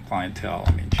international clientele.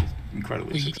 I mean, she's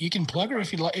incredibly successful. You can plug her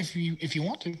if you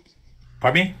want to.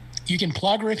 Pardon me? You can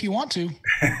plug her if you want to.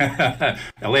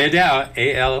 Aleydao,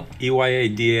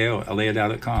 ALEYADAO,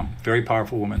 aleydao.com. Very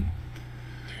powerful woman.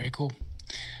 Very cool.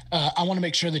 I want to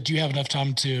make sure that you have enough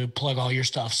time to plug all your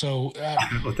stuff. So,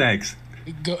 well, thanks.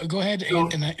 Go ahead,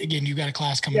 and again, you got a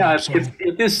class coming up. So.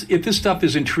 If this stuff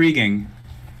is intriguing,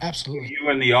 absolutely, you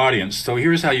and the audience. So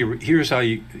here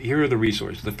are the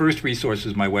resources. The first resource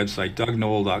is my website,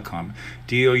 dougnoll.com,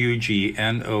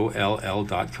 DOUGNOLL.com.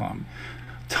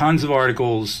 Tons of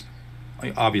articles,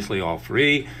 obviously all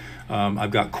free.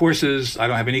 I've got courses. I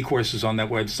don't have any courses on that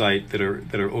website that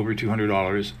are over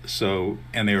 $200. So,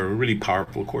 and they are really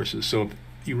powerful courses. So if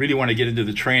you really want to get into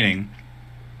the training,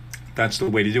 that's the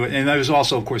way to do it. And there's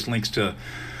also, of course, links to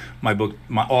my book,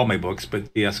 all my books,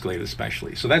 but De-Escalate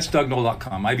especially. So that's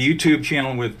dougnoll.com. I have a YouTube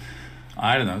channel with,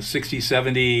 60,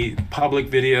 70 public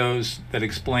videos that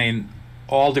explain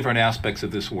all different aspects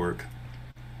of this work.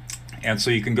 And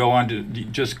so you can go on to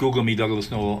just Google me,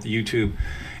 Douglas Noel, YouTube,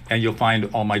 and you'll find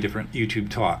all my different YouTube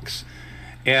talks.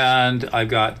 And I've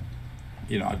got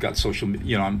social,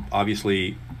 I'm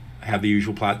obviously have the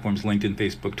usual platforms, LinkedIn,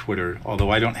 Facebook, Twitter, although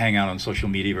I don't hang out on social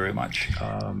media very much.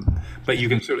 But you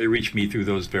can certainly reach me through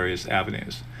those various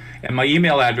avenues. And my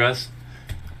email address,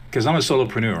 because I'm a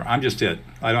solopreneur, I'm just it.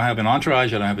 I don't have an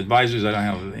entourage, I don't have advisors, I don't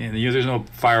have, there's no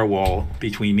firewall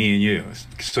between me and you.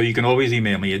 So you can always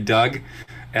email me at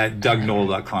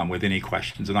doug@dougnoel.com with any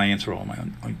questions, and I answer all my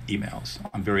own emails.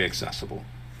 I'm very accessible.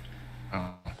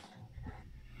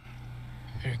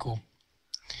 Very cool.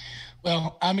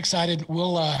 Well, I'm excited.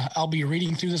 I'll be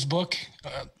reading through this book.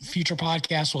 Future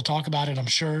podcasts, we'll talk about it, I'm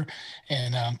sure.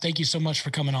 And thank you so much for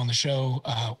coming on the show.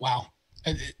 Wow.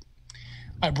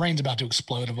 My brain's about to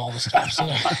explode of all this stuff.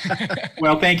 So.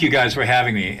 Well, thank you guys for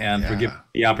having me and for giving me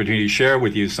the opportunity to share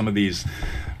with you some of these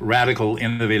radical,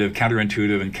 innovative,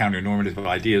 counterintuitive, and counter-normative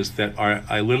ideas that are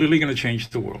literally going to change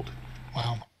the world.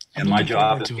 Wow. And my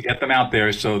job is to get them out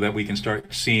there so that we can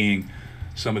start seeing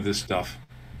some of this stuff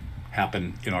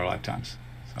happen in our lifetimes.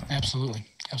 So. Absolutely.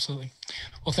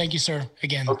 Well, thank you, sir.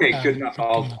 Again. Okay, good enough.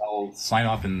 I'll sign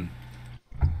off and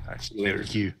see you later.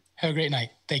 Thank you. Have a great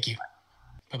night. Thank you.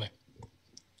 Bye-bye.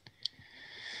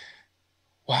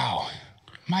 Wow.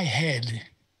 My head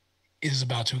is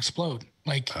about to explode.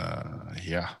 Like,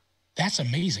 yeah. That's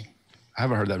amazing. I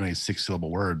haven't heard that many 6-syllable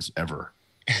words ever.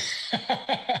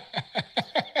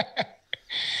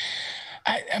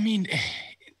 I mean,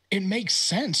 it makes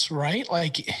sense, right?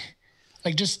 Like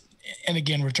just, and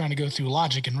again, we're trying to go through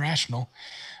logic and rational.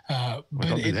 But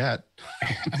don't do that.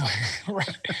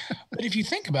 Right. But if you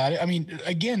think about it, I mean,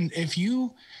 again, if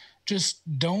you just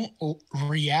don't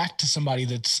react to somebody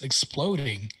that's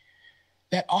exploding,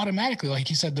 that automatically, like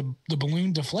you said, the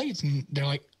balloon deflates and they're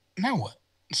like, now what?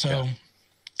 So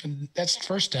that's the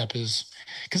first step is,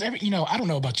 because I don't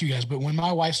know about you guys, but when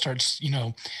my wife starts,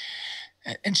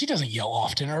 and she doesn't yell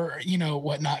often or,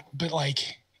 whatnot, but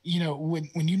like,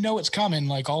 when it's coming,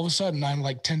 like all of a sudden I'm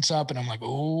like tense up and I'm like,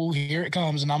 oh, here it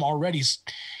comes. And I'm already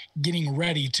getting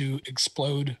ready to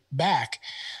explode back.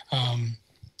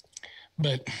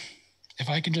 But if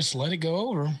I can just let it go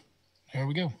over, there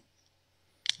we go.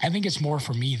 I think it's more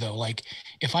for me though. Like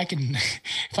if I can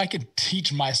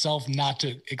teach myself not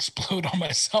to explode on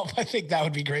myself, I think that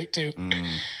would be great too.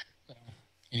 So,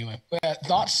 anyway,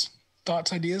 thoughts,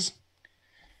 ideas?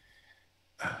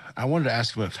 I wanted to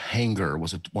ask him if hanger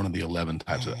was one of the 11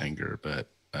 types of anger, but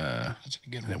that's a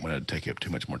good one. I didn't want to take up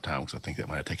too much more time because I think that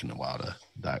might have taken a while to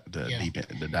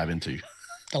dive into.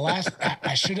 The last,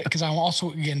 I should have, because I'm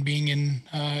also, again, being in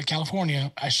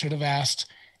California, I should have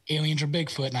asked aliens or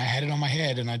Bigfoot, and I had it on my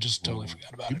head, and I just totally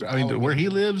forgot about it. I mean, where he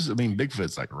lives,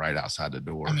 Bigfoot's like right outside the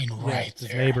door. I mean, right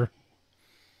there. Neighbor.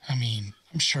 I mean,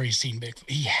 I'm sure he's seen Bigfoot.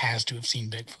 He has to have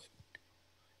seen Bigfoot.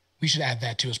 We should add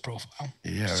that to his profile.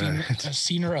 Yeah, right. A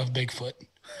seener of Bigfoot.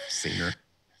 Seener.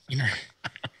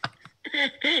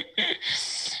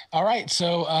 All right,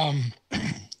 so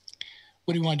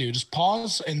what do you want to do? Just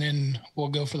pause, and then we'll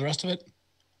go for the rest of it?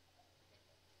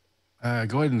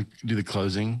 Go ahead and do the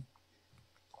closing,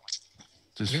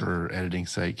 just for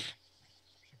editing's sake.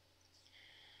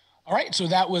 All right, so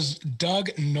that was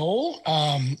Doug Noel.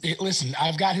 Listen,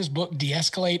 I've got his book,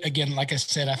 De-Escalate. Again, like I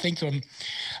said, I think I'm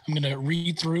going to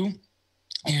read through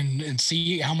and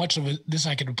see how much of this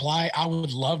I could apply. I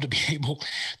would love to be able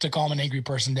to calm an angry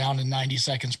person down in 90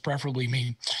 seconds, preferably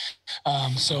me.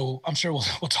 So I'm sure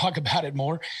we'll talk about it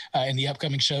more in the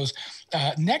upcoming shows.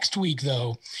 Next week,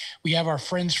 though, we have our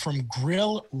friends from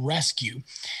Grill Rescue.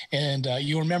 And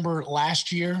you'll remember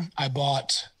last year I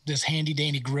bought this handy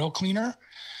dandy grill cleaner.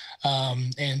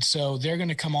 And so they're going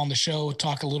to come on the show,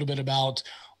 talk a little bit about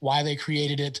why they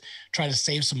created it, try to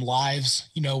save some lives,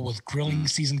 with grilling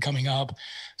season coming up.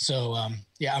 So,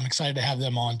 I'm excited to have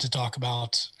them on to talk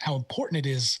about how important it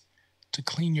is to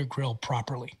clean your grill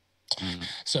properly.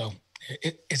 So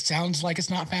it sounds like it's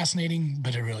not fascinating,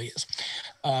 but it really is.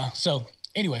 So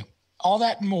anyway, all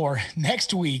that and more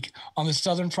next week on the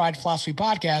Southern Fried Philosophy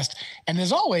Podcast. And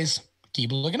as always,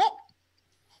 keep looking up.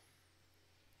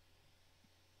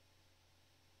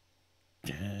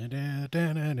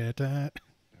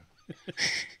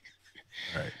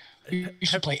 All right. You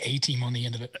should play A-Team on the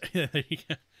end of it.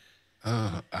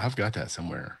 I've got that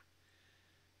somewhere.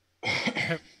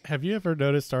 Have you ever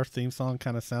noticed our theme song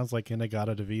kind of sounds like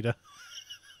Inagata Devita?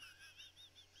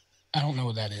 I don't know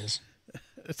what that is.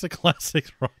 It's a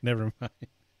classic rock. Never mind.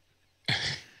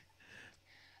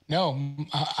 No,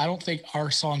 I don't think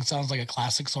our song sounds like a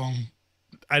classic song.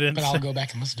 I didn't. But I'll go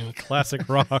back and listen to it. Classic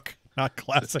rock, not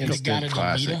classic. Inagata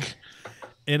Devita.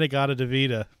 Inagata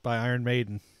Devita by Iron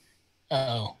Maiden.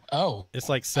 Oh. It's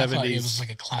like I thought 70s. it was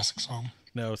like a classic song.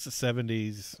 No, it's the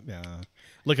 70s.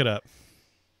 Look it up.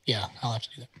 Yeah, I'll have to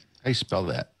do that. How you spell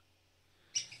that?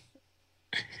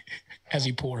 As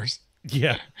he pours.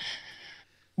 Yeah.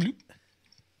 Bloop.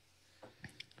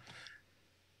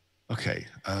 Okay.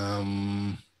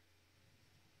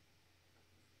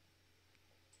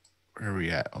 Where are we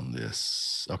at on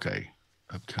this? Okay.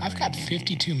 Upcoming. I've got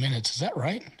 52 minutes. Is that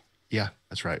right? Yeah,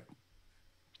 that's right.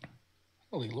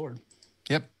 Holy Lord.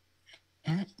 Yep.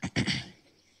 All right.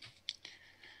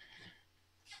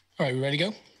 All right, we ready to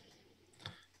go?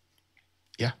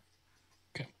 Yeah.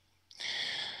 Okay.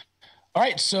 All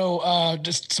right, so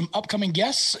just some upcoming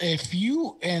guests. If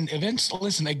you and events,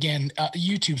 listen again,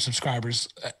 YouTube subscribers,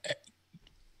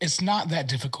 it's not that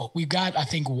difficult. We've got, I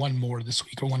think, one more this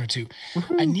week or one or two.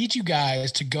 Woo-hoo. I need you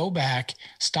guys to go back,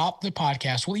 stop the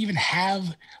podcast. We'll even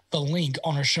have the link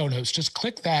on our show notes. Just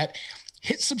click that,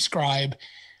 hit subscribe,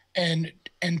 and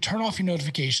turn off your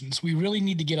notifications. We really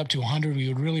need to get up to 100. We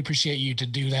would really appreciate you to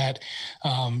do that.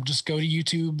 Just go to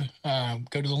YouTube,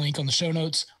 go to the link on the show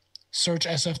notes, search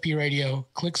SFP Radio,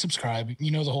 click subscribe.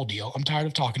 You know the whole deal. I'm tired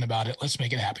of talking about it. Let's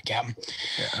make it happen, Captain.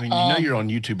 Yeah, I mean, you know you're on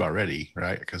YouTube already,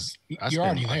 right? Because I you're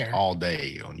spend already there all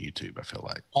day on YouTube, I feel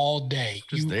like. all day.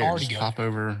 Just You there. already Just go. pop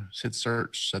over, hit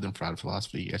search, Southern Fried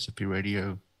Philosophy, SFP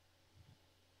Radio.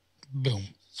 Boom.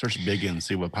 Search big and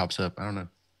see what pops up. I don't know.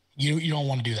 You don't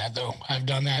want to do that, though. I've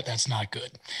done that. That's not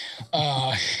good.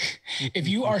 If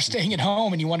you are staying at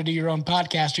home and you want to do your own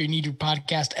podcast, or you need your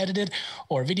podcast edited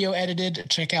or video edited,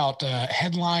 check out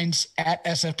Headlines at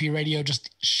SFP Radio. Just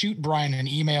shoot Brian an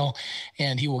email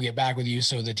and he will get back with you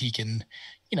so that he can,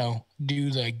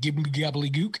 do the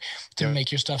gobbledygook to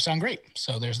make your stuff sound great.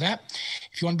 So there's that.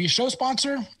 If you want to be a show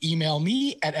sponsor, email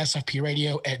me at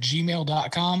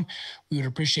sfpradio@gmail.com. We would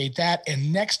appreciate that.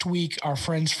 And next week, our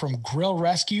friends from Grill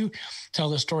Rescue tell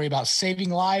the story about saving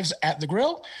lives at the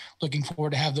grill. Looking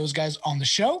forward to have those guys on the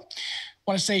show.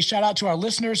 Want to say shout out to our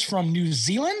listeners from New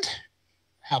Zealand.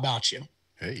 How about you?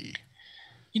 Hey.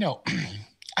 I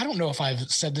don't know if I've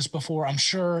said this before. I'm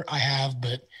sure I have,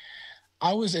 but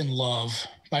I was in love.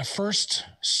 My first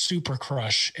super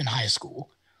crush in high school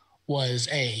was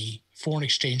a foreign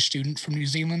exchange student from New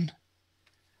Zealand.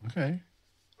 Okay.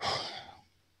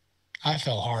 I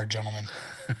fell hard, gentlemen.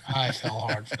 I fell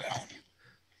hard for that one.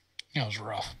 It was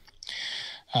rough.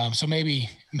 So maybe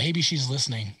she's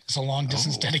listening. It's a long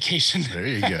distance dedication. There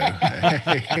you go.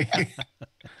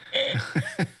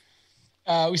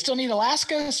 We still need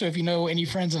Alaska. So if you know any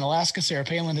friends in Alaska, Sarah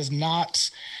Palin has not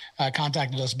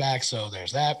contacted us back. So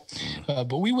there's that.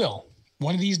 But we will.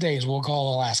 One of these days, we'll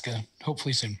call Alaska,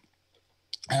 hopefully soon.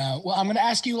 Well, I'm going to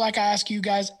ask you, like I ask you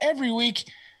guys every week,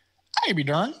 how be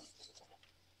darn?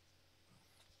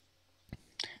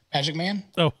 Magic Man?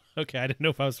 Oh, okay. I didn't know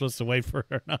if I was supposed to wait for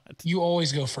her or not. You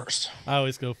always go first. I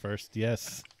always go first.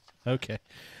 Yes. Okay.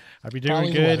 I'll be doing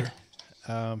Probably good.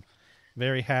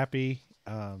 Very happy.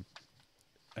 I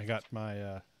got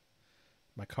my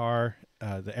my car.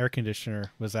 The air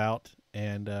conditioner was out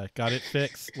and got it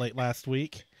fixed late last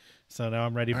week. So now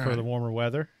I'm ready for the warmer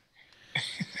weather.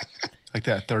 Like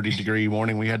that 30-degree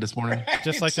morning we had this morning.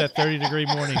 Just like that 30-degree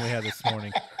morning we had this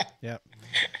morning. Yep.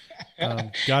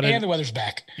 Got it. And the weather's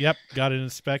back. Yep. Got it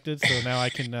inspected. So now I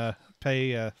can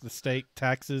pay the state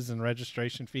taxes and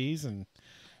registration fees and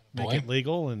make it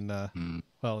legal. And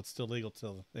well, it's still legal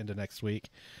till the end of next week.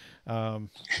 So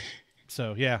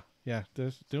yeah,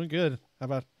 doing good.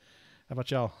 How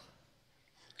about y'all?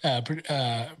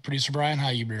 Producer Brian, how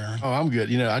you been? Oh, I'm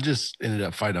good. I just ended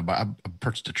up fighting. I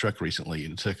purchased a truck recently,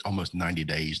 and it took almost 90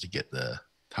 days to get the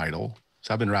title.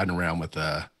 So I've been riding around with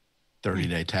a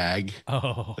 30-day tag.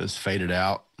 Oh, It's faded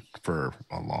out for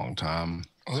a long time.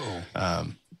 Oh,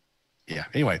 Yeah.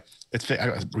 Anyway,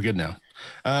 we're good now.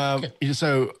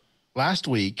 So last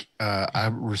week, I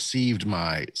received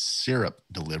my syrup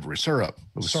delivery. It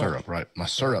was syrup, right? My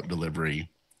syrup delivery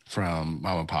from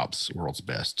Mom and Pop's World's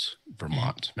Best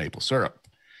Vermont maple syrup,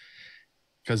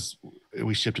 because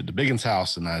we shipped it to Biggin's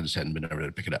house and I just hadn't been over there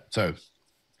to pick it up. So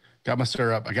got my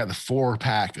syrup. I got the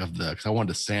 4-pack because I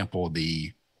wanted to sample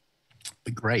the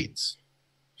grades.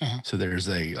 So there's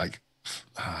I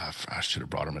should have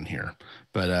brought them in here,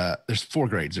 but there's 4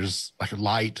 grades. There's like a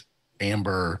light,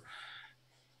 amber,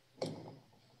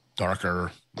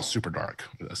 darker, super dark.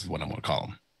 This is what I'm going to call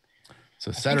them.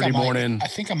 So Saturday morning. I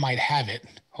think I might have it.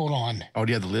 Hold on. Oh,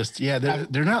 do you have the list? Yeah,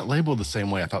 they're not labeled the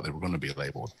same way I thought they were going to be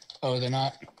labeled. Oh, they're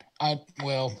not.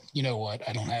 Well, you know what?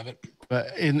 I don't have it.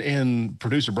 But in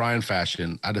producer Brian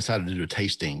fashion, I decided to do a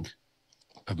tasting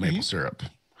of maple syrup.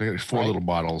 I got 4 little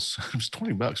bottles. It was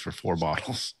 $20 for 4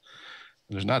 bottles.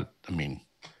 There's not. I mean,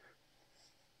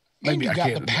 maybe I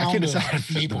can't decide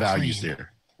the values cream.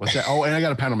 there. What's that? Oh, and I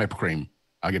got a pound of maple cream.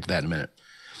 I'll get to that in a minute.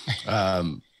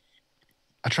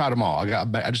 I tried them all.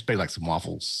 I just made like some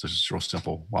waffles. It's just real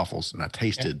simple waffles. And I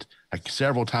tasted like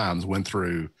several times, went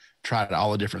through, tried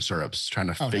all the different syrups, trying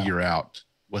to figure out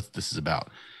what this is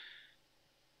about.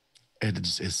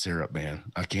 It's syrup,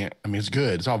 man. I mean, it's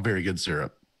good. It's all very good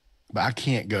syrup, but I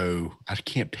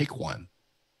can't pick one.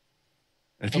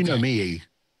 And if you know me,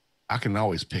 I can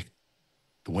always pick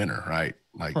the winner, right?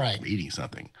 Like eating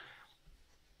something.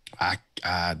 I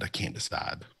can't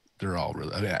decide. They're all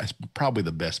really, I mean, it's probably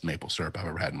the best maple syrup I've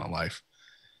ever had in my life,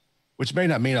 which may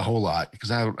not mean a whole lot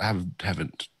because I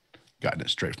haven't gotten it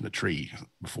straight from the tree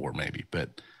before, maybe,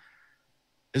 but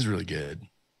it's really good.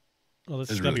 Well, this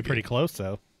is going to be pretty close,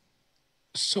 though.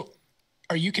 So,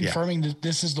 are you confirming that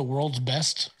this is the world's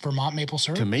best Vermont maple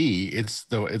syrup? To me, it's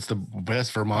the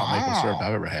best Vermont maple syrup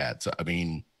I've ever had. So, I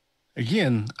mean,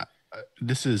 again,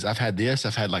 I've had this.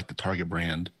 I've had like the Target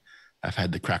brand. I've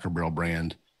had the Cracker Barrel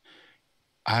brand.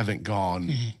 I haven't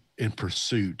gone in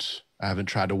pursuit. I haven't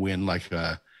tried to win like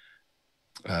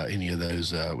any of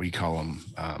those, what do you call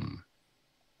them?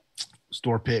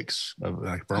 Store picks of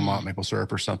like Vermont maple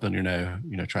syrup or something,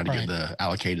 trying to get the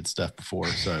allocated stuff before.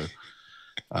 So,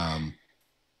 from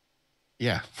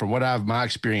my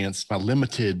experience, my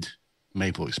limited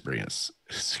maple experience,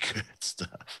 it's good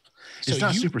stuff. So it's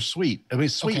not super sweet. I mean,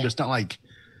 it's sweet, but it's not like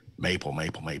maple,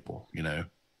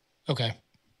 Okay.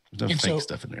 There's no fake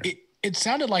stuff in there. It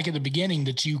sounded like at the beginning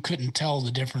that you couldn't tell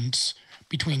the difference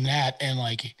between that and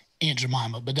like Aunt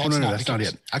Jemima, but that's that's not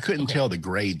it. I couldn't tell the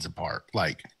grades apart.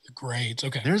 Like the grades.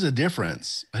 Okay. There's a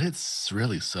difference, but it's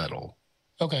really subtle.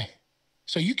 Okay.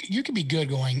 So you could be good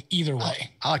going either way.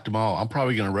 I liked them all. I'm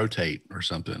probably going to rotate or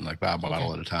something, like buy a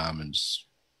bottle at a time and just,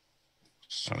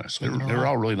 they were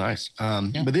all really nice.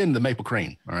 But then the maple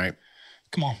cream. All right.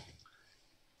 Come on.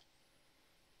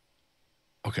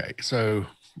 Okay. So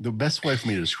the best way for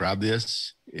me to describe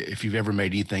this, if you've ever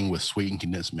made anything with sweetened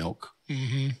condensed milk,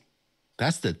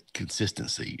 that's the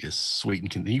consistency is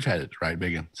sweetened. You've had it, right,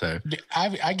 Biggin? So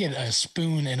I get a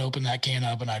spoon and open that can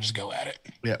up and I just go at it.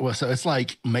 Yeah. Well, so it's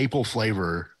like maple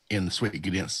flavor in the sweet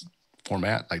condensed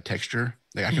format, like texture.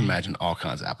 Like I can imagine all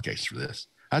kinds of applications for this.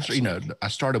 I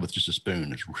started with just a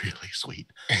spoon. It's really sweet.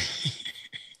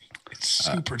 It's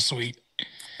super sweet.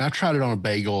 I tried it on a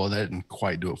bagel. That didn't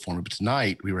quite do it for me. But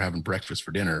tonight we were having breakfast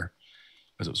for dinner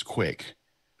because it was quick.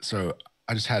 So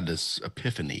I just had this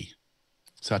epiphany.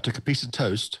 So I took a piece of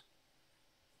toast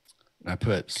and I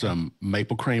put some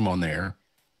maple cream on there.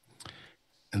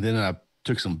 And then I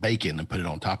took some bacon and put it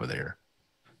on top of there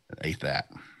and ate that.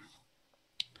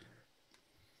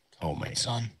 Oh, man.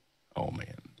 Son. Oh,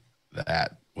 man.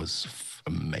 That was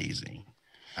amazing.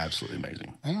 Absolutely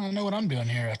amazing. I don't know what I'm doing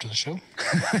here after the show.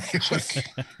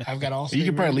 I've got all. You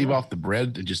could probably leave off the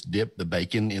bread and just dip the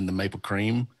bacon in the maple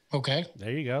cream. Okay.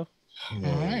 There you go. All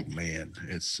right. Man,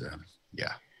 it's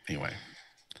Anyway,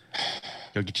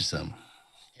 go get you some.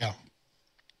 Yeah.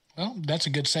 Well, that's a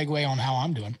good segue on how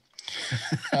I'm doing.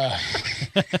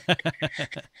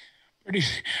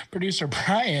 Producer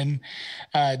Brian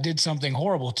did something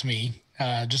horrible to me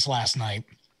just last night.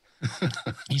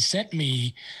 He sent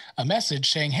me a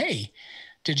message saying, "Hey,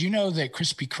 did you know that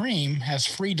Krispy Kreme has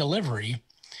free delivery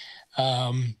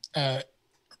until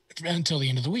the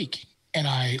end of the week?" And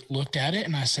I looked at it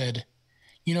and I said,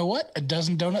 "You know what? A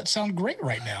dozen donuts sound great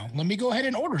right now. Let me go ahead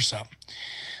and order some."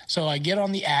 So I get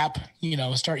on the app,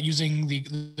 start using the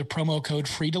promo code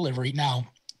free delivery.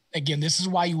 Now, again, this is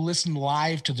why you listen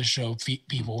live to the show,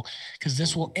 people, because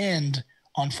this will end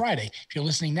on Friday. If you're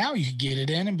listening now, you can get it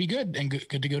in and be good and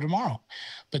good to go tomorrow.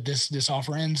 But this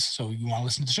offer ends, so you want to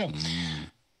listen to the show.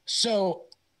 So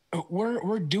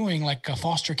we're doing like a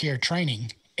foster care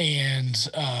training, and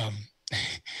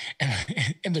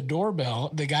and the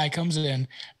doorbell, the guy comes in,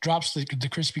 drops the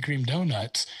Krispy Kreme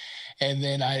donuts, and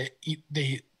then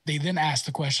they then ask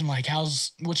the question like,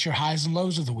 what's your highs and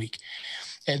lows of the week?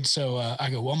 And so I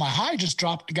go, well, my high just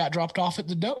got dropped off at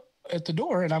the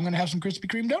door, and I'm going to have some Krispy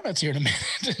Kreme donuts here in a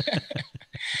minute.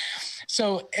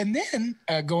 So, and then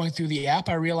going through the app,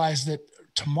 I realized that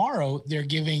tomorrow they're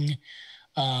giving,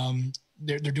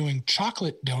 they're doing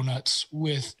chocolate donuts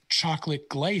with chocolate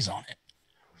glaze on it.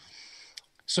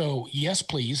 So yes,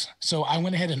 please. So I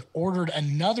went ahead and ordered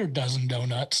another dozen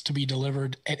donuts to be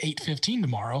delivered at 8:15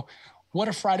 tomorrow. What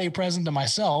a Friday present to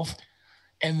myself.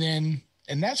 And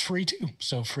that's free too.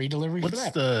 So free delivery for that.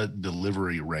 What's the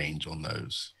delivery range on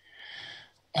those?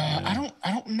 I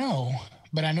don't know,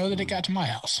 but I know that it got to my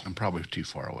house. I'm probably too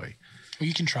far away. Well,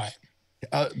 you can try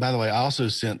it. By the way, I also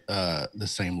sent the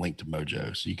same link to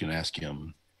Mojo, so you can ask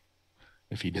him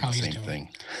if he did the same thing.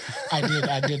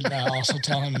 I did also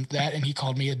tell him that, and he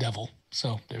called me a devil.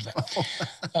 So there's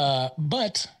that.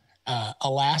 But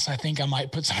alas, I think I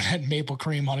might put some of that maple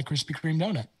cream on a Krispy Kreme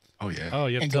donut. Oh yeah. Oh,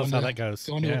 you have to tell us how that goes.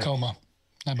 Go into a coma.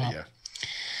 Yeah.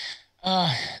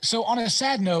 So on a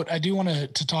sad note, I do want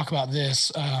to talk about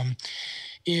this.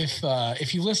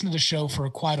 If you listen to the show for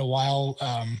quite a while,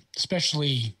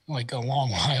 especially like a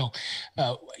long while,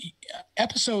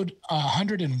 episode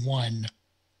 101,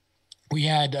 we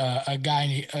had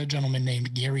a gentleman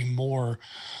named Gary Moore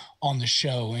on the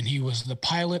show, and he was the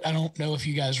pilot. I don't know if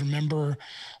you guys remember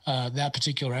that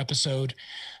particular episode,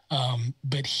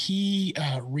 but he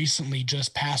recently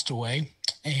just passed away,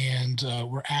 and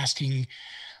we're asking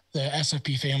the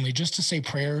SFP family just to say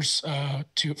prayers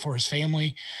for his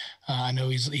family. I know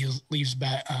he leaves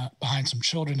back behind some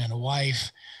children and a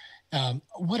wife.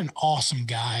 What an awesome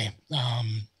guy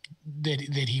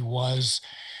that he was.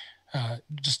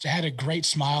 Just had a great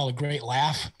smile, a great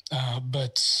laugh,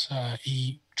 but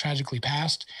he tragically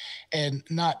passed, and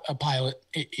not a pilot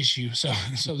issue. So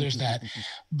there's that.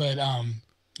 But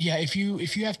yeah, if you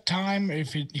have time,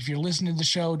 if you're listening to the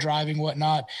show, driving,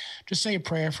 whatnot, just say a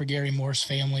prayer for Gary Moore's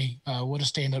family. What a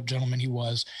stand-up gentleman he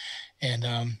was. And,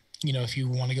 if you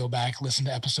want to go back, listen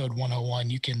to episode 101,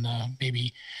 you can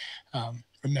maybe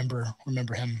remember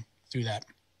him through that.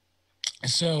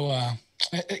 So,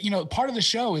 part of the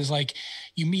show is like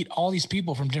you meet all these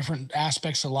people from different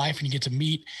aspects of life, and you get to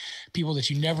meet people that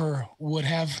you never would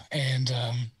have. And,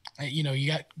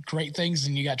 you got great things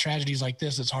and you got tragedies like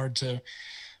this. It's hard to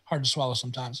swallow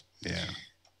sometimes. Yeah.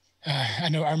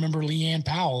 I remember Leanne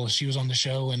Powell. She was on the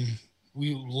show, and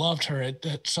we loved her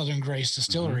at Southern Grace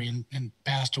Distillery, and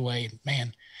passed away.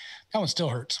 Man, that one still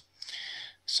hurts.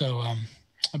 So,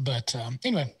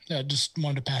 anyway, just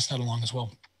wanted to pass that along as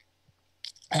well.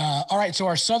 All right. So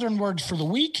our Southern word for the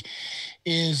week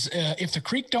is, if the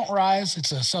creek don't rise.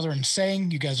 It's a Southern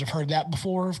saying. You guys have heard that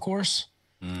before, of course.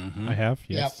 Mm-hmm. I have,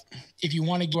 yes. Yep. If you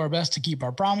want to do our best to keep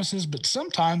our promises, but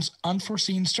sometimes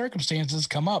unforeseen circumstances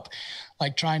come up,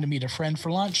 like trying to meet a friend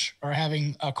for lunch or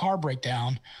having a car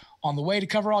breakdown. On the way to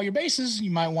cover all your bases,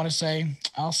 you might want to say,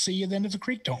 I'll see you then if the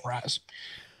creek don't rise.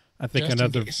 I think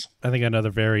another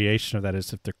variation of that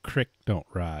is if the creek don't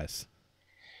rise.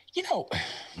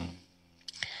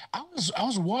 I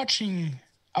was watching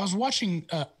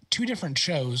two different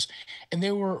shows, and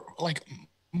they were like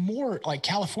more like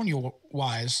California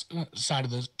wise side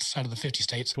of the 50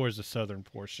 states towards the southern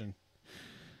portion,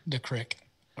 the creek.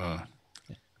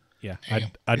 Yeah,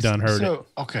 I done heard it.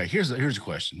 Okay, here's a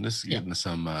question. This is getting to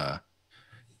some I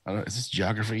don't know, is this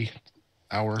geography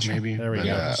hour? Sure. Maybe there we go.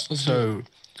 Let's so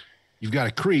you've got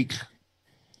a creek,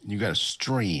 and you've got a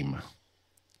stream.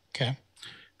 Okay,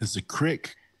 is the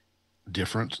creek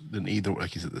different than either?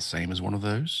 Like, is it the same as one of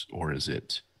those, or is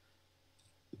it?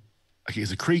 Okay,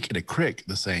 is a creek and a creek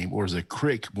the same, or is a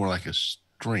creek more like a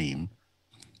stream?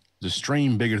 Is a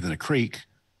stream bigger than a creek?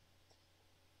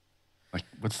 Like,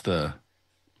 what's the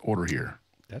order here?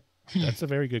 That's a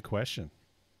very good question.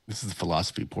 This is the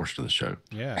philosophy portion of the show.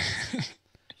 Yeah.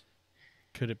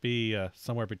 Could it be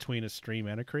somewhere between a stream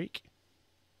and a creek?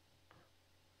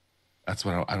 That's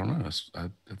what I don't know.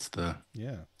 That's the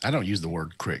I don't use the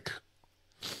word creek.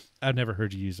 I've never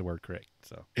heard you use the word creek.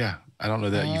 So yeah, I don't know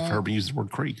that you've heard me use the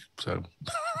word creek. So,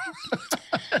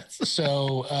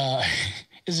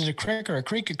 is it a creek or a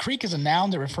creek? A creek is a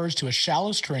noun that refers to a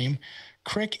shallow stream.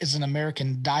 Crick is an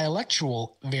American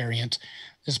dialectual variant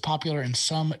that's popular in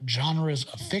some genres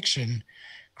of fiction.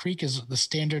 Creek is the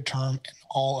standard term in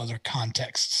all other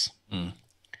contexts. Mm.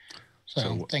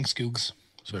 So thanks, Googs.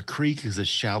 So a creek is a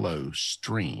shallow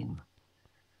stream.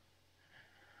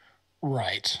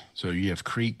 Right. So you have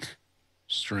creek,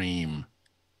 stream,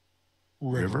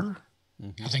 river?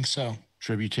 Mm-hmm. I think so.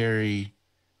 Tributary,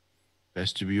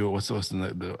 vestibule. What's the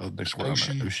next word?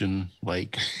 Ocean. Ocean,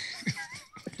 lake.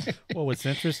 Well, what's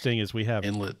interesting is we have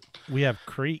inlet. We have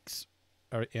creeks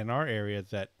in our area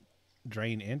that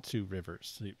drain into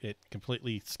rivers. It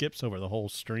completely skips over the whole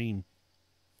stream.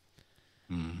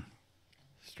 Mm.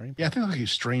 Stream. Yeah, I think like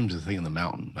streams is a thing in the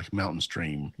mountain, like mountain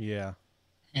stream. Yeah.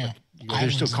 Yeah.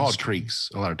 They're still called creeks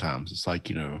a lot of times. It's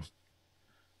like,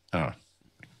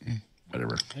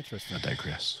 whatever. Interesting. I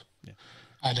digress. Yeah.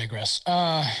 I digress.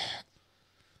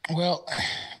 Well,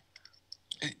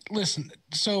 listen,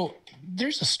 so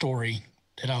there's a story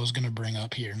that I was going to bring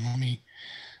up here. Let me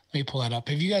pull that up.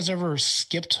 Have you guys ever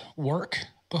skipped work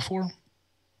before?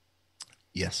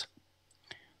 Yes.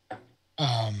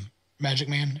 Magic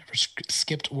Man, ever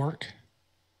skipped work?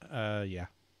 Yeah.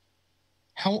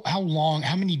 How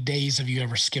many days have you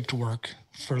ever skipped work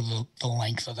for the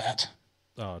length of that?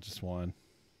 Oh, just one.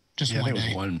 Just one day. It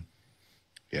was one.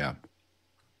 Yeah.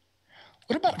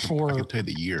 What about I can tell you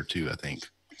the year too, I think.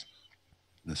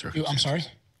 In the circumstances. I'm sorry?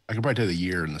 I can probably tell you the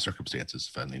year and the circumstances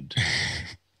if I need to.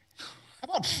 How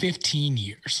about 15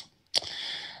 years?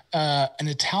 An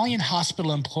Italian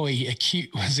hospital employee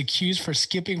was accused for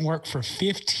skipping work for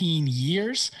 15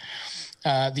 years.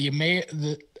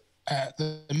 The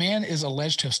man is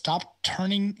alleged to have stopped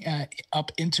turning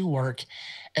up into work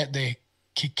at the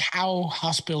Cacao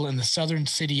Hospital in the southern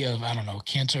city of,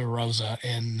 Canto Rosa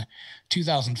in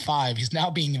 2005. He's now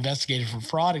being investigated for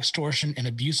fraud, extortion, and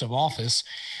abuse of office.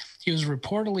 He was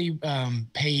reportedly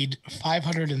paid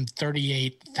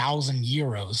 538,000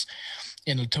 euros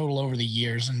in a total over the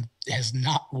years and has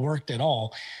not worked at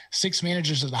all. 6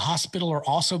 managers of the hospital are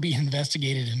also being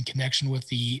investigated in connection with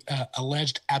the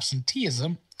alleged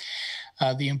absenteeism.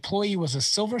 The employee was a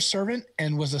civil servant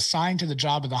and was assigned to the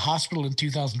job at the hospital in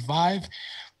 2005.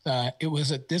 It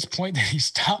was at this point that he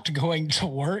stopped going to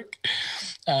work.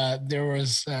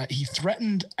 He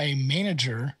threatened a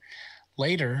manager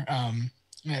later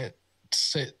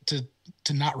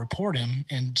to not report him,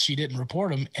 and she didn't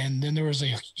report him. And then there was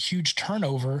a huge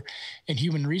turnover in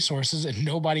human resources, and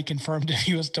nobody confirmed if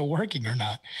he was still working or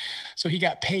not. So he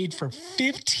got paid for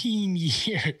 15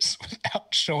 years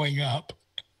without showing up.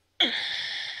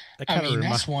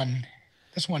 That's one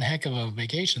heck of a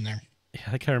vacation there. Yeah,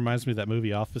 that kind of reminds me of that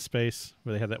movie Office Space,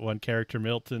 where they had that one character,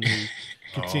 Milton, who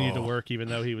continued to work even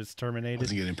though he was terminated.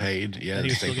 Wasn't getting paid. Yeah, and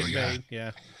he was still getting paid.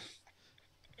 Yeah.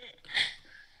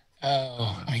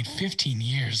 15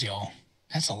 years, y'all.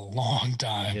 That's a long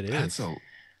time. It is.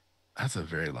 That's a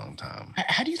very long time.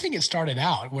 How do you think it started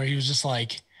out, where he was just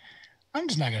like, I'm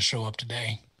just not going to show up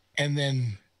today? And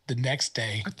then the next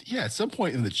day. Yeah, at some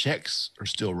point the checks are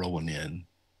still rolling in.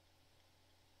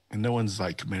 And no one's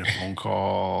like made a phone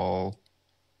call.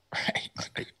 Right.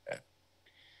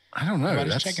 I don't know.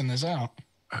 Everybody's checking this out.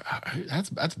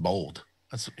 That's bold.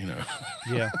 That's,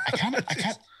 Yeah.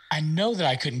 I know that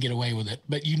I couldn't get away with it,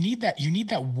 but you need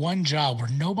that one job where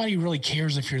nobody really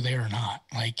cares if you're there or not.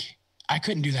 Like, I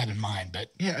couldn't do that in mine,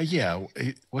 but yeah.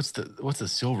 What's the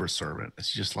civil servant?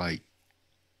 It's just like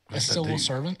a civil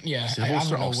servant. Yeah, civil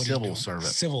servant.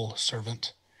 Civil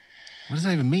servant. What does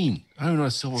that even mean? I don't know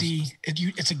what civil. See,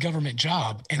 it's a government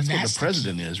job, and that's what the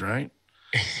president is, right?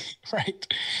 Right.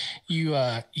 You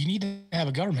need to have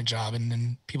a government job, and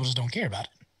then people just don't care about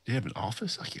it. Do you have an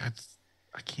office? I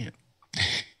can't.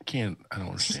 I don't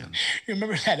understand. You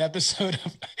remember that episode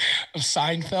of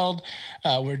Seinfeld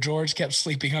where George kept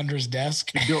sleeping under his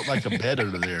desk? He built like a bed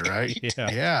under there, right?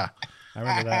 Yeah. I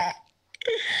remember that.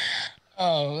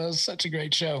 Oh, that was such a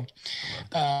great show.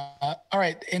 All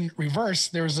right. In reverse,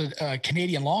 there was a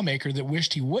Canadian lawmaker that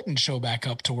wished he wouldn't show back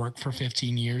up to work for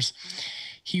 15 years.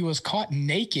 He was caught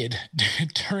naked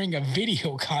during a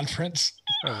video conference.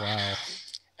 Oh, wow.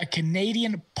 A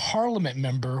Canadian parliament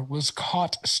member was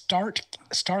caught stark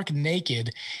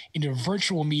naked in a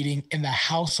virtual meeting in the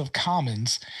House of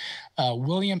Commons.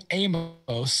 William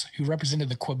Amos, who represented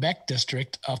the Quebec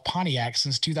district of Pontiac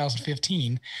since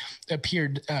 2015,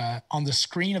 appeared on the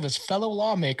screen of his fellow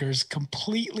lawmakers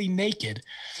completely naked.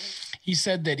 He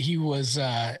said that he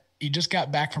just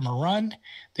got back from a run,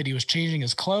 that he was changing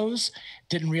his clothes,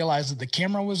 didn't realize that the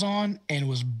camera was on, and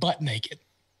was butt naked.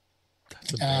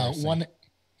 That's embarrassing.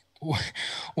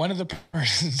 One of the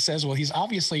persons says, well, he's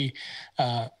obviously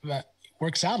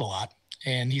works out a lot.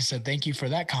 And he said, thank you for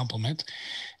that compliment.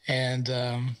 And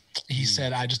he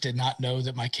said, I just did not know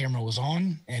that my camera was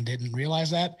on and didn't realize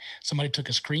that. Somebody took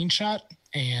a screenshot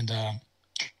and,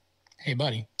 hey,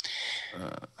 buddy.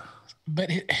 But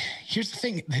here's the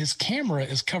thing. His camera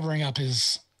is covering up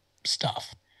his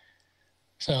stuff.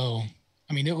 So,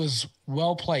 it was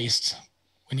well placed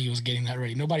when he was getting that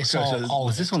ready. Nobody saw all of it.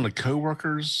 Was this on the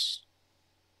coworker's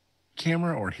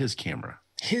camera or his camera?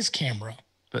 His camera.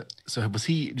 But so was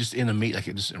he just in a meet,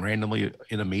 like just randomly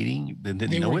in a meeting? Then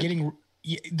didn't know it?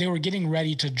 They were getting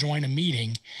ready to join a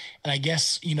meeting, and I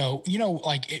guess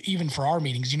like even for our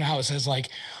meetings, you know how it says like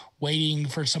waiting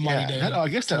for somebody to. I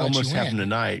guess that almost happened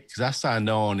tonight because I signed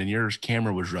on and your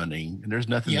camera was running, and there's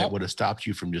nothing that would have stopped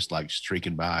you from just like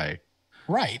streaking by.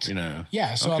 Right.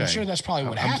 Yeah. So I'm sure that's probably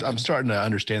what happened. I'm starting to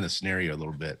understand the scenario a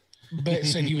little bit. But it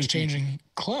said he was changing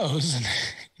clothes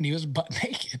and he was butt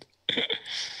naked.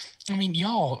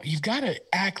 Y'all, you've got to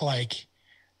act like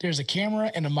there's a camera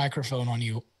and a microphone on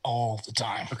you all the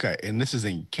time. Okay. And this is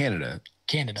in Canada.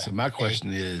 So my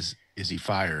question is he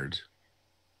fired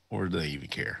or do they even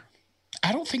care?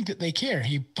 I don't think that they care.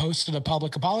 He posted a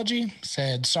public apology,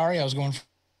 said, sorry, I was going for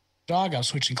a dog. I was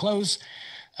switching clothes.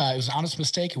 It was an honest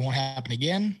mistake. It won't happen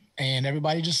again. And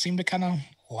everybody just seemed to kind of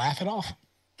laugh it off.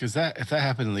 Because if that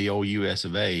happened in the old US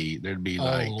of A, there'd be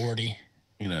Lordy.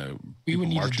 we would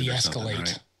need to marching or something, de-escalate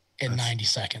right? in 90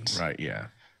 seconds. Right. Yeah.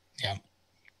 Yeah.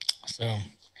 So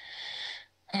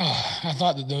I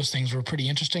thought that those things were pretty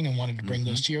interesting and wanted to bring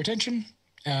those to your attention.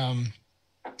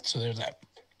 So there's that.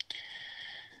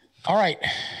 All right.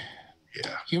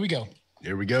 Yeah. Here we go.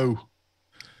 Here we go.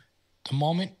 The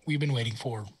moment we've been waiting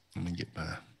for. Let me get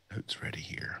my notes ready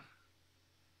here.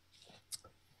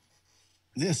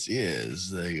 This is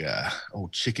the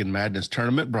old Chicken Madness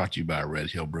tournament brought to you by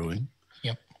Red Hill Brewing.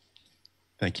 Yep.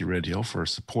 Thank you, Red Hill, for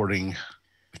supporting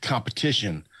the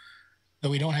competition. Though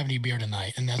we don't have any beer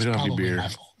tonight, and that's We don't have any probably beer. my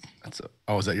fault.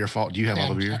 Is that your fault? Do you have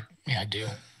all the beer? Yeah, I do.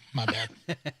 My bad.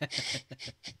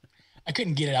 I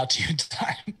couldn't get it out to you in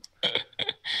time.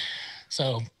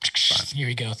 So here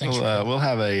we go. Thanks. We'll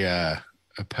have a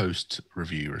post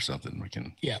review or something. We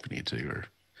can, if we need to, or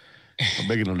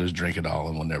Megan will just drink it all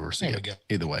and we'll never see it.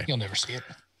 Either way, you'll never see it.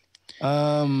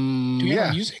 Do we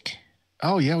have music?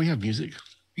 Oh yeah, we have music.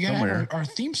 We gotta have our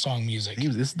theme song music.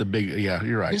 This is the big. Yeah,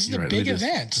 you're right. This is the big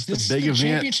event. This is the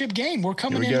championship game. We're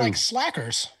coming in like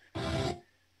slackers.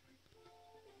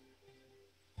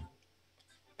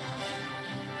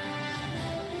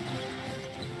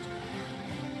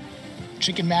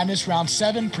 Chicken Madness Round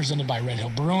 7, presented by Red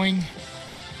Hill Brewing.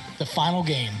 The final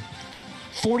game.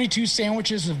 42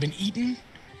 sandwiches have been eaten.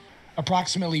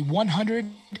 Approximately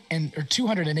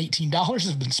 $218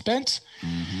 have been spent.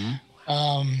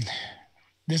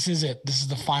 This is it. This is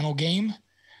the final game.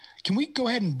 Can we go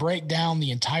ahead and break down the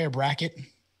entire bracket?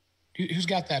 Who's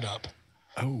got that up?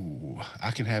 Oh, I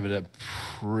can have it up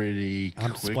pretty quickly.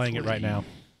 I'm displaying it right now.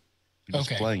 You're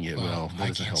displaying it. Well, that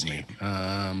doesn't help me.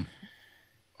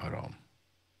 Hold on.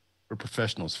 We're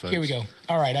professionals, folks. Here we go.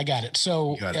 All right, I got it.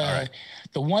 So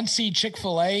the 1 seed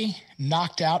Chick-fil-A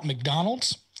knocked out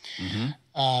McDonald's.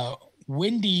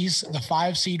 Wendy's, the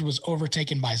 5 seed, was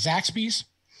overtaken by Zaxby's.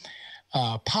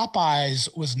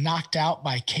 Popeyes was knocked out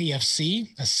by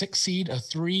KFC, a 6 seed, a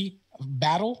 3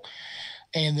 battle.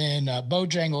 And then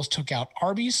Bojangles took out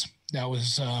Arby's. That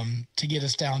was to get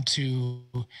us down to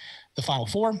the Final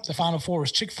Four. The Final Four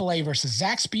was Chick-fil-A versus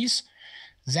Zaxby's.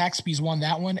 Zaxby's won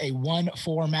that one, a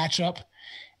 1-4 matchup.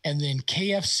 And then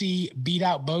KFC beat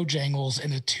out Bojangles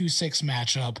in a 2-6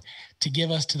 matchup to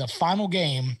give us to the final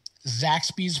game,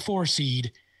 Zaxby's 4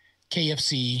 seed,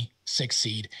 KFC 6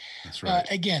 seed. That's right.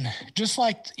 Again, just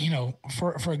like,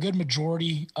 for a good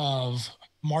majority of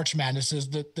March Madnesses,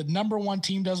 the number one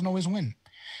team doesn't always win.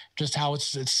 Just how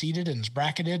it's seeded and it's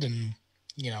bracketed and,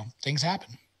 things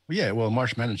happen. Well, yeah. Well,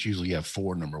 March Madness usually have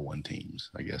 4 number 1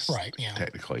 teams, I guess. Right. Yeah.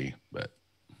 Technically, but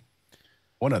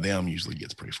one of them usually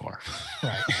gets pretty far.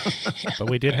 Right. But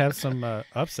we did have some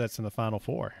upsets in the Final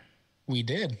Four. We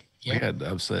did. Yep. We had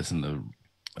upsets in the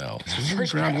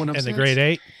first round. In the grade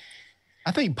 8.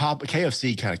 I think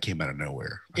KFC kind of came out of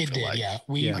nowhere. It did, yeah.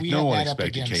 We no one had that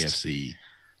expected up KFC.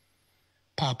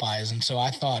 Popeyes, and so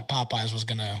I thought Popeyes was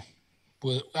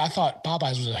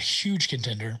a huge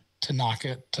contender to knock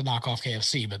off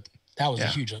KFC, but that was a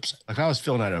huge upset. Like, if I was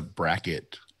filling out a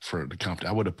bracket for the company,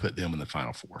 I would have put them in the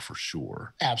Final Four for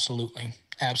sure. Absolutely.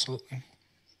 I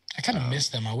kind of miss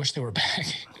them. I wish they were back.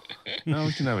 No,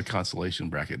 we can have a consolation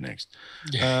bracket next.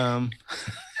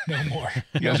 No more.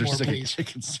 You guys no are more, sick please. of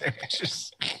chicken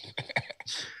sandwiches.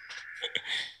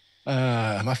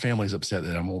 My family's upset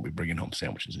that I won't be bringing home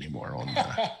sandwiches anymore on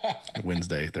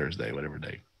Wednesday, Thursday, whatever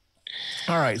day.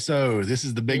 All right, so this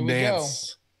is the big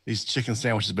dance. These chicken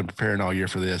sandwiches have been preparing all year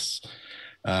for this.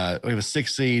 We have a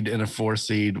 6 seed and a 4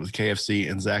 seed with KFC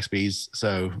and Zaxby's.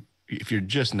 So if you're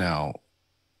just now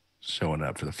showing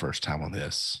up for the first time on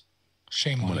this,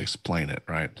 shame I'm on going to you. explain it,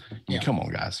 right? I mean, come on,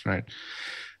 guys, right?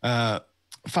 5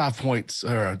 points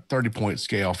or a 30-point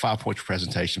scale, 5 points for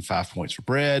presentation, 5 points for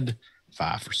bread,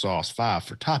 5 for sauce, 5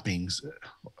 for toppings,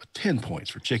 10 points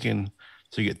for chicken.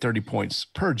 So you get 30 points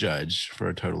per judge for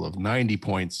a total of 90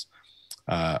 points.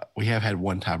 We have had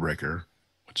one tiebreaker,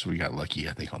 which we got lucky,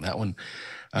 I think, on that one.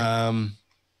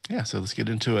 So let's get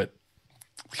into it.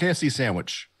 KFC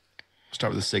sandwich.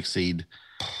 Start with the 6 seed.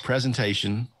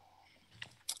 Presentation.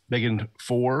 Megan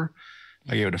 4.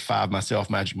 I gave it a 5 myself.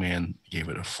 Magic Man gave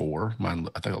it a 4. Mine,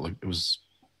 I thought it was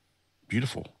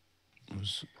beautiful. It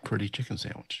was a pretty chicken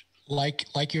sandwich.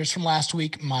 Like yours from last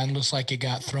week, mine looks like it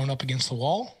got thrown up against the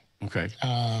wall. Okay.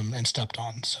 And stepped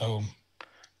on. So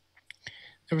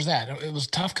there was that. It was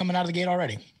tough coming out of the gate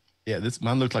already. Yeah,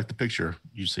 mine looked like the picture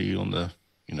you see on the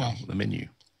the menu.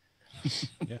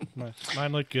 Yeah,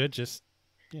 mine looked good. Just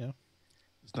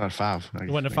it's not a 5. It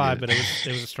wasn't a 5, but it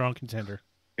was a strong contender.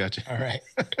 Gotcha. All right.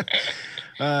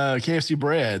 KFC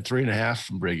bread, 3.5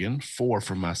 from Brigham, 4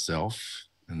 from myself,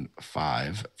 and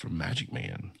 5 from Magic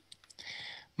Man.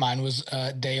 Mine was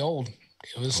day old.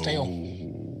 It was stale.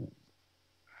 Oh,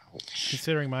 ouch.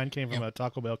 Considering mine came from a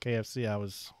Taco Bell KFC, I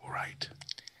was All right.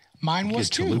 Mine You was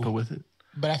get too, chalupa with it?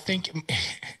 but I think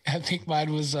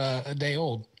mine was a day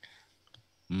old,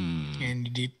 Mm.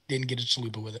 and you didn't get a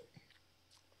chalupa with it.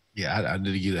 Yeah, I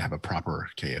need to get to have a proper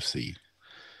KFC.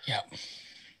 Yeah.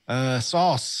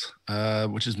 Sauce,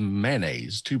 which is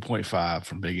mayonnaise, 2.5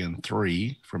 from Big N,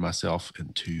 3 for myself,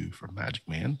 and 2 for Magic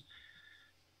Man.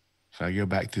 If I go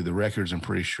back through the records, I'm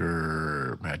pretty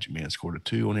sure Magic Man scored a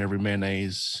 2 on every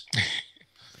mayonnaise.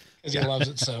 Because he loves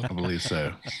it so. I believe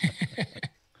so.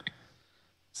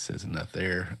 Says enough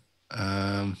there.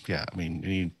 Yeah, I mean,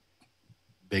 any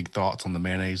big thoughts on the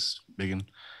mayonnaise, Biggin?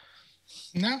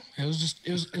 No, it was just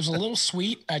it was a little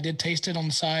sweet. I did taste it on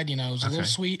the side. You know, it was a little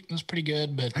sweet. It was pretty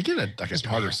good, but I get a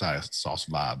tartar sauce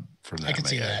vibe from that. I can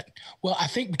see that. Well, I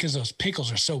think because those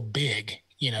pickles are so big,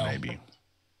 you know. Maybe.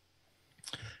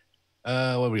 What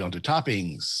are we on to?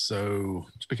 Toppings. So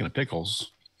speaking of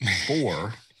pickles,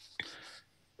 4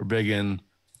 for Biggin,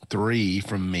 3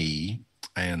 from me,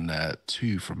 and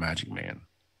 2 from Magic Man.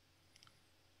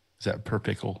 Is that per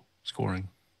pickle scoring?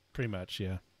 pretty much,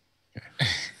 yeah. Okay.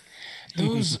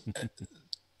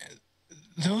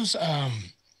 Those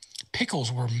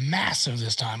pickles were massive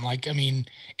this time. Like, I mean,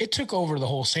 it took over the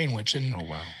whole sandwich. And Oh,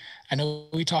 wow. I know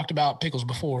we talked about pickles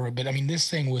before, but I mean, this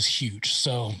thing was huge.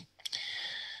 So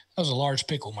that was a large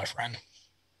pickle, my friend.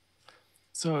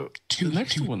 So the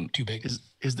next one too big.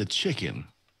 is the chicken.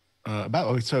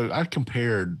 So I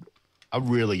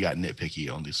really got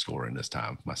nitpicky on the scoring this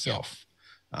time myself.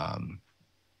 Yeah.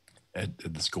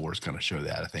 The scores kind of show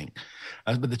that, I think.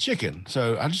 But the chicken.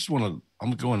 So I'm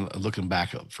going looking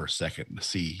back up for a second to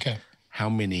see how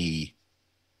many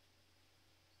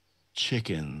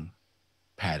chicken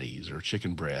patties or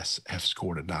chicken breasts have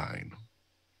scored a 9.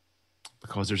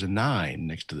 Because there's a 9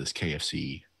 next to this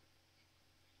KFC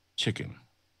chicken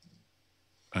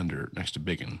next to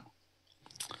Biggin.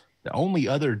 The only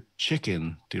other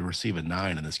chicken to receive a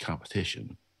 9 in this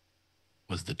competition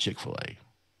was the Chick-fil-A.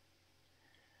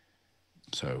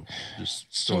 So just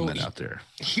throwing that out there.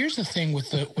 Here's the thing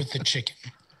with the chicken.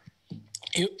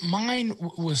 Mine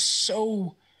was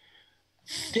so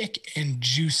thick and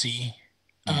juicy,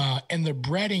 and the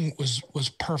breading was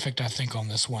perfect, I think, on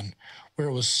this one, where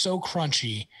it was so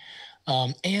crunchy.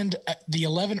 And the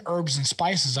 11 herbs and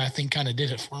spices, I think, kind of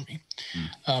did it for me.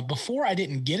 Before, I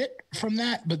didn't get it from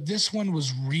that, but this one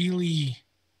was really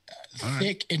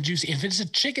thick and juicy. If it's a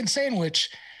chicken sandwich,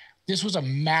 this was a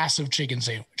massive chicken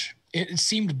sandwich. It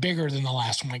seemed bigger than the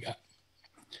last one I got,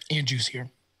 and juicier.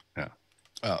 Yeah.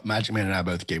 Magic Man and I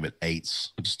both gave it 8s,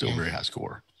 which is still a very high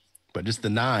score. But just the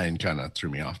 9 kind of threw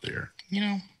me off there. You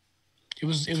know, it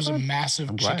was a massive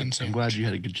chicken sandwich. I'm glad you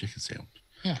had a good chicken sandwich.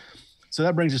 Yeah. So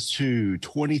that brings us to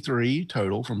 23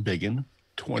 total from Biggin,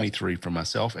 23 from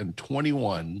myself, and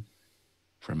 21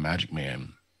 from Magic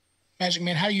Man. Magic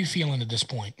Man, how are you feeling at this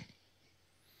point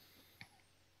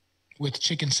with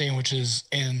chicken sandwiches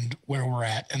and where we're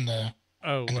at in the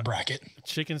bracket?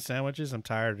 Chicken sandwiches, I'm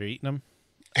tired of eating them.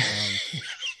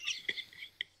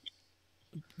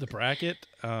 The bracket,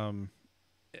 I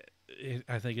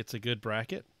think it's a good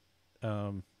bracket.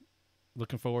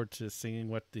 Looking forward to seeing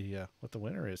what the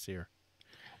winner is here.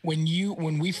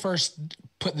 When we first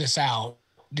put this out,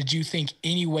 did you think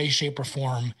any way, shape, or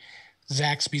form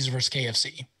Zaxby's versus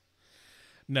KFC?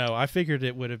 No, I figured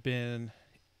it would have been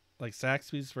like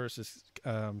Zaxby's versus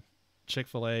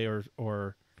Chick-fil-A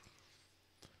or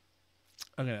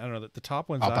I don't know, the top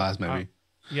ones. Popeyes, maybe.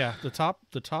 Yeah, the top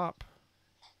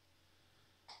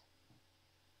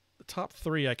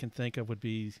 3 I can think of would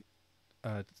be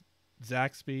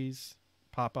Zaxby's,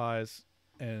 Popeyes,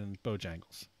 and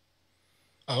Bojangles.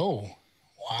 Oh,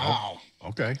 wow. Oh,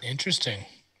 okay. Interesting.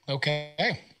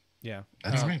 Okay. Yeah.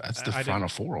 That's the final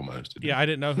 4 almost. Yeah, I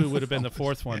didn't know who would have been the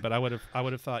 4th one, but I would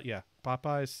have thought, yeah,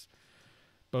 Popeyes,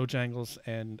 Bojangles,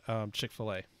 and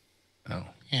Chick-fil-A. Oh.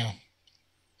 Yeah.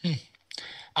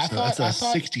 I thought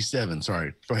 67.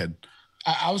 Sorry. Go ahead.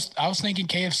 I was thinking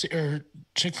KFC or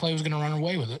Chick-fil-A was going to run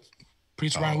away with it.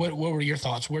 Priest Ryan, what were your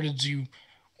thoughts? Where did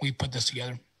we put this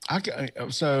together?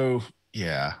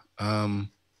 Yeah.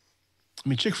 I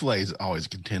mean, Chick-fil-A is always a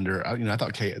contender. I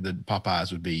thought the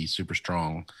Popeyes would be super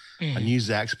strong. I knew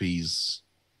Zaxby's,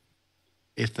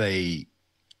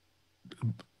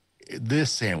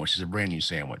 this sandwich is a brand new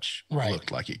sandwich. Right.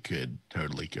 Looked like it could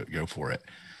totally go for it.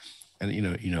 And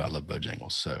I love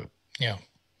Bojangles, so yeah.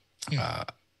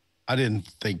 I didn't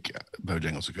think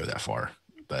Bojangles would go that far,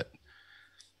 but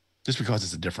just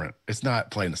because it's not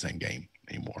playing the same game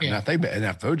anymore. Yeah. Now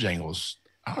if Bojangles,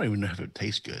 I don't even know if it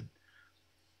tastes good.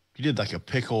 If you did like a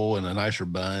pickle and a nicer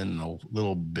bun and a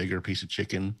little bigger piece of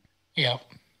chicken, Yeah.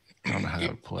 I don't know how that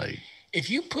would play. If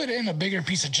you put in a bigger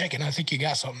piece of chicken, I think you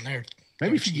got something there.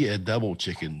 Maybe if you get a double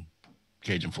chicken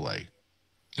Cajun filet.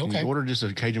 Can you order just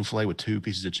a Cajun filet with 2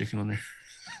 pieces of chicken on there?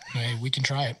 Hey, we can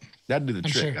try it. That'd do the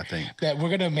trick, I think. That we're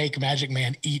gonna make Magic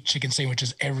Man eat chicken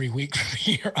sandwiches every week from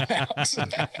here on out.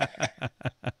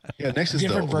 Yeah, next is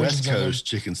the West Coast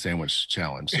chicken sandwich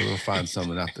challenge. So we'll find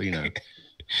something out there,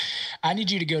 I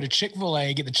need you to go to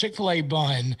Chick-fil-A, get the Chick-fil-A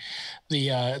bun,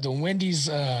 the Wendy's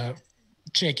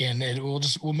chicken, and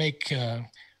we'll make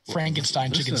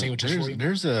Frankenstein chicken sandwiches for you.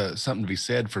 There's something to be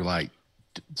said for like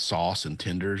sauce and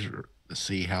tenders, or to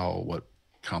see what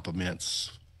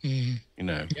complements.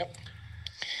 Yep.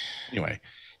 Anyway.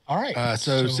 All right.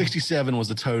 So 67 was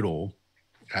the total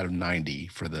out of 90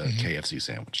 for the KFC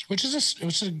sandwich, which is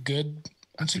a good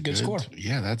score.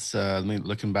 Yeah, that's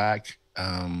looking back,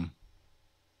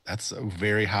 that's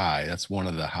very high. That's one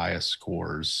of the highest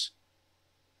scores.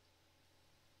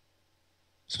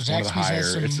 So it's one of the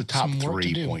higher. It's the top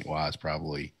 3 point wise,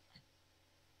 probably.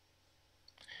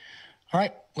 All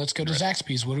right, let's go to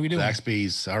Zaxby's. What are we doing?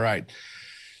 Zaxby's. All right.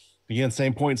 Again,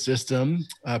 same point system.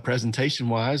 Presentation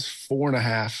wise,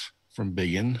 4.5 from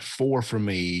Biggin, 4 from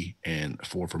me, and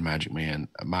 4 from Magic Man.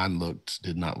 Mine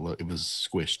did not look. It was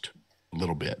squished a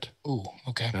little bit. Ooh,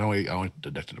 okay. I only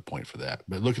deducted a point for that.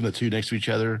 But looking at the 2 next to each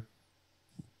other,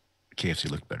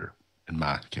 KFC looked better in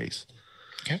my case.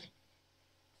 Okay.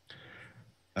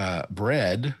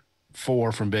 Bread,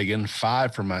 4 from Biggin,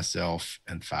 5 from myself,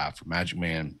 and 5 from Magic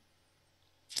Man.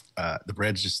 The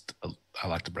bread's just, I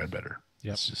like the bread better.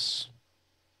 Yep. It's just,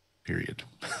 period.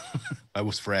 It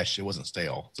was fresh. It wasn't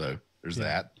stale. So there's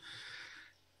that.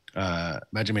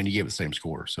 Magic Man, you gave it the same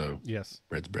score. So yes,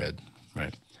 bread's bread.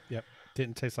 Right. Yep.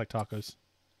 Didn't taste like tacos.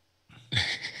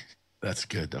 That's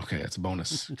good. Okay. That's a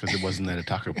bonus because it wasn't at a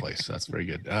taco place. So that's very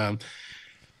good.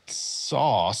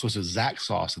 Sauce, which is Zach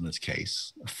sauce in this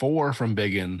case, 4 from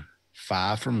Biggin,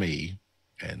 5 from me,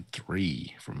 and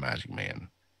 3 from Magic Man.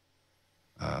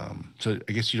 So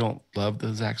I guess you don't love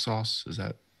the Zach sauce. Is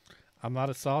that? I'm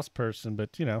not a sauce person, but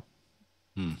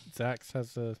Zach's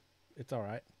it's all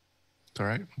right. It's all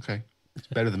right. Okay. It's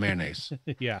better than mayonnaise.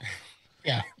 Yeah,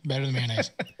 better than mayonnaise.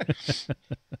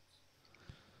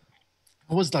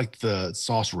 What was like the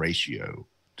sauce ratio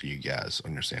to you guys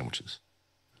on your sandwiches?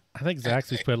 I think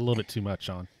Zaxby's put a little bit too much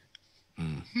on.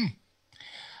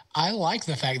 I like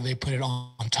the fact that they put it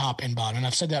on top and bottom. And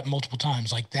I've said that multiple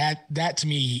times. Like that to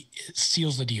me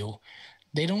seals the deal.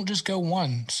 They don't just go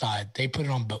one side. They put it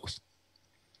on both.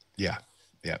 Yeah.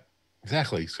 Yeah,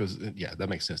 exactly. So that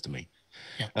makes sense to me.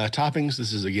 Yeah. Toppings.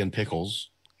 This is again, pickles,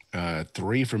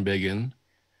 3 from Biggin,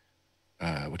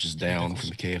 which is down from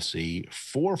the KFC,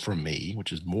 4 from me,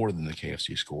 which is more than the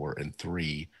KFC score, and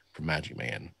 3 from Magic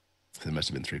Man. So there must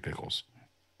have been 3 pickles.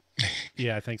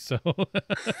 Yeah, I think so.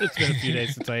 It's been a few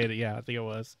days since I ate it. Yeah, I think it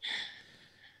was.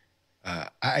 I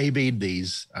A-B'd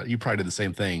these. You probably did the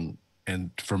same thing.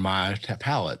 And for my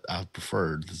palate, I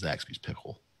preferred the Zaxby's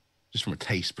pickle, just from a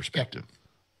taste perspective.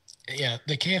 Yep. Yeah,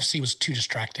 the KFC was too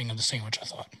distracting of the sandwich, I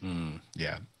thought.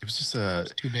 Yeah, it was just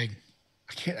too big.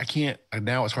 I can't.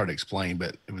 Now it's hard to explain,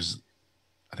 but it was.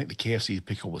 I think the KFC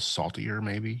pickle was saltier,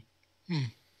 maybe,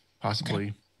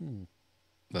 possibly. Okay.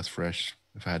 Less fresh.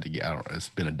 If I had to get, I don't know. It's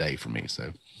been a day for me.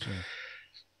 So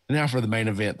now for the main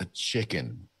event, the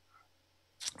chicken.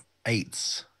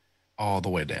 8s all the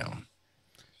way down.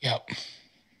 Yep.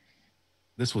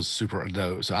 This was super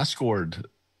low. So I scored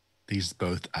these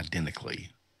both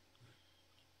identically.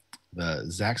 The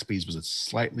Zaxby's was a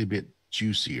slightly bit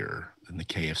juicier than the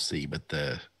KFC, but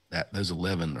those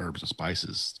 11 herbs and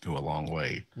spices go a long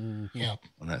way on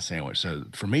that sandwich. So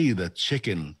for me, the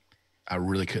chicken, I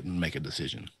really couldn't make a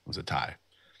decision. It was a tie.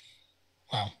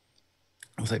 Wow.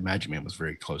 I would say Magic Man was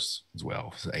very close as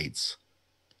well. It was 8s.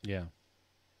 Yeah.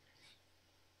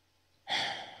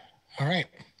 All right.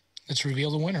 Let's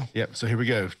reveal the winner. Yep. So here we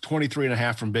go.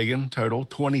 23.5 from Biggin total,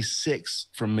 26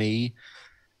 from me,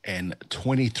 and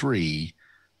 23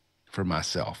 for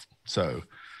myself. So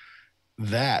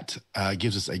that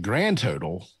gives us a grand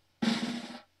total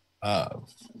of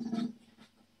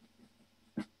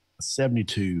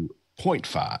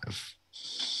 72.5.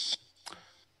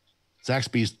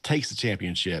 Zaxby's takes the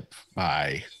championship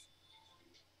by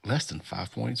less than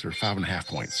 5 points or 5.5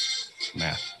 points.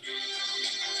 Math.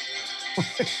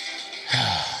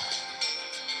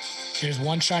 Here's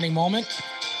one shining moment.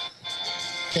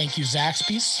 Thank you,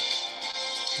 Zaxby's.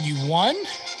 You won.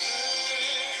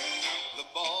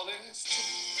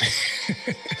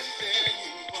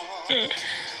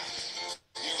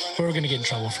 We're going to get in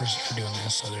trouble for doing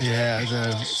this.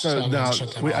 So now,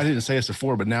 I didn't say this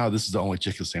before, but now this is the only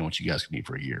chicken sandwich you guys can eat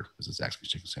for a year. This is Zaxby's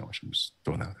chicken sandwich. I'm just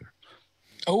throwing that out there.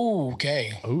 Oh,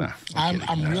 okay. Ooh.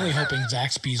 I'm really hoping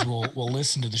Zaxby's will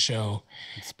listen to the show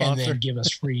and then give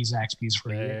us free Zaxby's for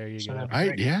a year. There you go.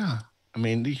 Right? Yeah. I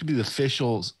mean, you could be the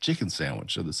official chicken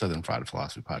sandwich of the Southern Fried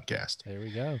Philosophy podcast. There we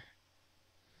go.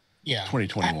 Yeah.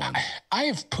 2021. I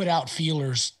have put out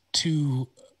feelers to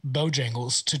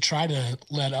Bojangles to try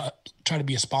to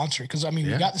be a sponsor because I mean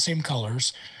we got the same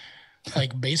colors,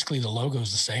 like basically the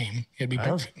logo's the same. It'd be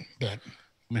perfect. But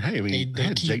I mean, hey, they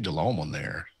had Jake Delhomme on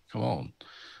there. Come on.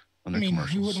 I mean,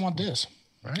 who wouldn't want this?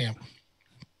 Right. Yeah.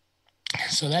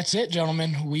 So that's it,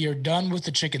 gentlemen. We are done with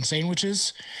the chicken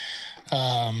sandwiches.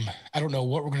 I don't know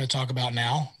what we're going to talk about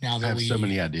now. Now that I have so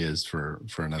many ideas for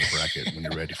another bracket when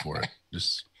you're ready for it.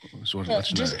 Just want to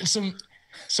let you know.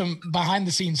 Some behind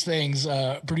the scenes things.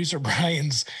 Producer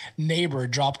Brian's neighbor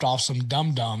dropped off some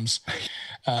Dum Dums,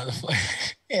 and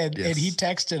he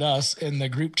texted us in the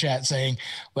group chat saying,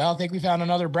 "Well, I think we found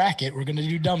another bracket. We're going to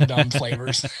do Dum Dum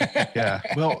flavors." Yeah.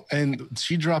 Well, and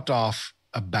she dropped off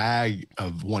a bag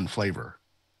of one flavor.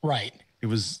 Right. It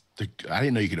was I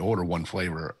didn't know you could order one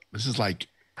flavor. This is like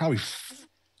probably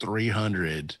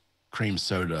 300 cream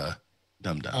soda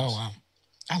Dum Dums. Oh wow.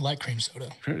 I like cream soda.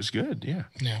 It's good, yeah.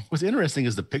 Yeah. What's interesting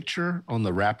is the picture on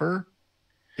the wrapper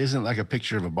isn't like a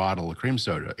picture of a bottle of cream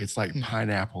soda. It's like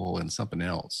pineapple and something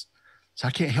else. So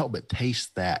I can't help but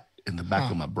taste that in the back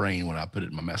of my brain when I put it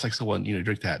in my mouth. It's like someone,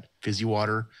 drink that fizzy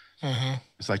water.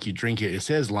 It's like you drink it. It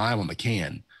says lime on the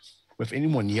can. But if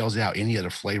anyone yells out any other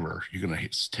flavor, you're going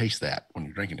to taste that when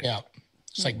you're drinking it. Yeah.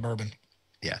 It's like bourbon.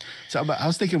 Yeah. So I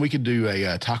was thinking we could do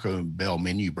a Taco Bell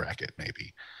menu bracket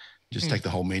maybe. Just take the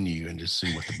whole menu and just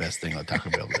see what the best thing on Taco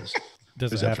Bell is.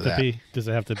 Does it have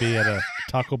to be at a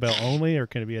Taco Bell only, or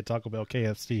can it be a Taco Bell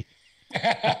KFC?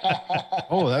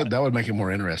 Oh, that would make it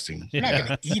more interesting. You're not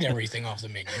going to eat everything off the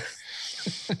menu.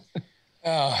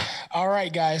 All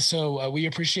right, guys. So we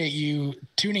appreciate you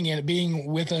tuning in, being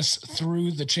with us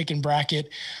through the chicken bracket.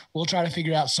 We'll try to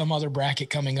figure out some other bracket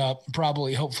coming up,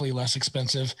 probably, hopefully less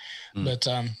expensive. But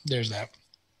there's that.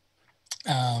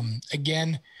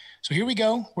 Again, so here we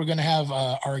go. We're going to have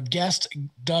our guest,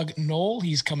 Doug Knoll.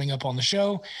 He's coming up on the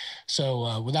show.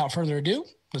 So without further ado,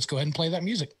 let's go ahead and play that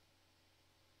music.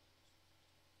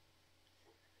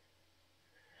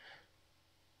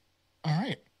 All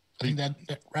right. I think that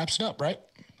wraps it up, right?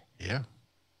 Yeah.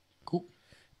 Cool.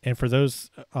 And for those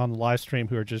on the live stream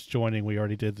who are just joining, we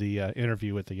already did the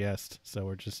interview with the guest. So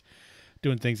we're just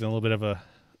doing things in a little bit of a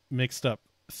mixed up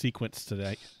sequence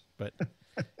today. But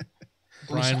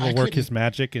Brian will work his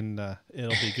magic, and it'll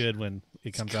be good when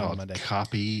it comes out on Monday.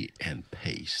 Copy and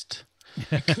paste.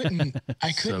 I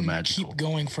couldn't keep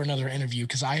going for another interview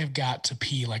because I have got to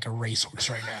pee like a racehorse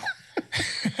right now.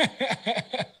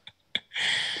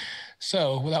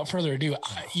 So without further ado,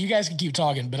 you guys can keep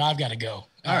talking, but I've got to go.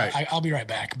 All right. I'll be right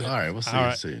back. But. All right. We'll see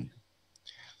you soon.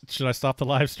 Should I stop the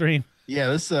live stream? Yeah,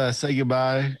 let's say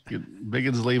goodbye.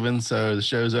 Biggin's leaving, so the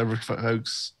show's over,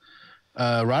 folks.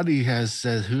 Rodney has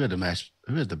said who had the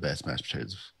best mashed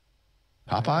potatoes?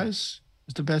 Popeyes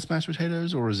is the best mashed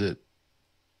potatoes, or is it?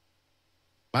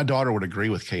 My daughter would agree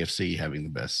with KFC having the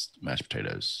best mashed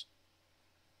potatoes.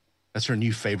 That's her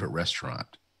new favorite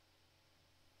restaurant,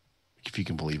 if you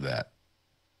can believe that.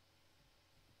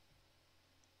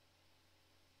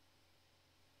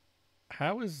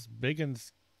 How is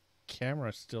Biggin's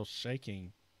camera still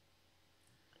shaking?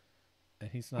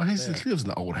 And he's not. Well, he lives in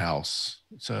the old house,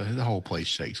 so the whole place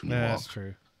shakes when you walk. That's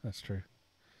true. That's true.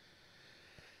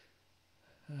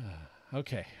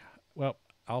 Okay. Well,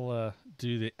 I'll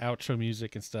do the outro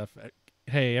music and stuff.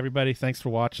 Hey, everybody! Thanks for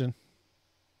watching.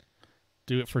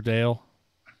 Do it for Dale.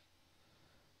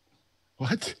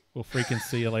 What? We'll freaking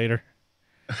see you later.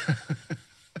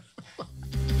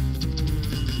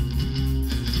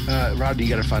 Rodney, you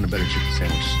got to find a better chicken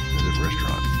sandwich at this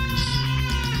restaurant.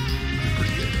 They're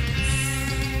pretty good.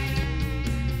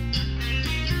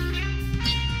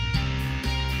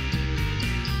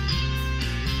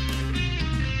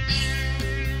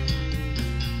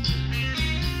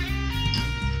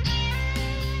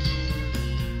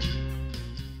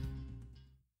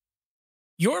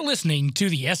 You're listening to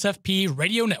the SFP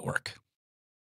Radio Network.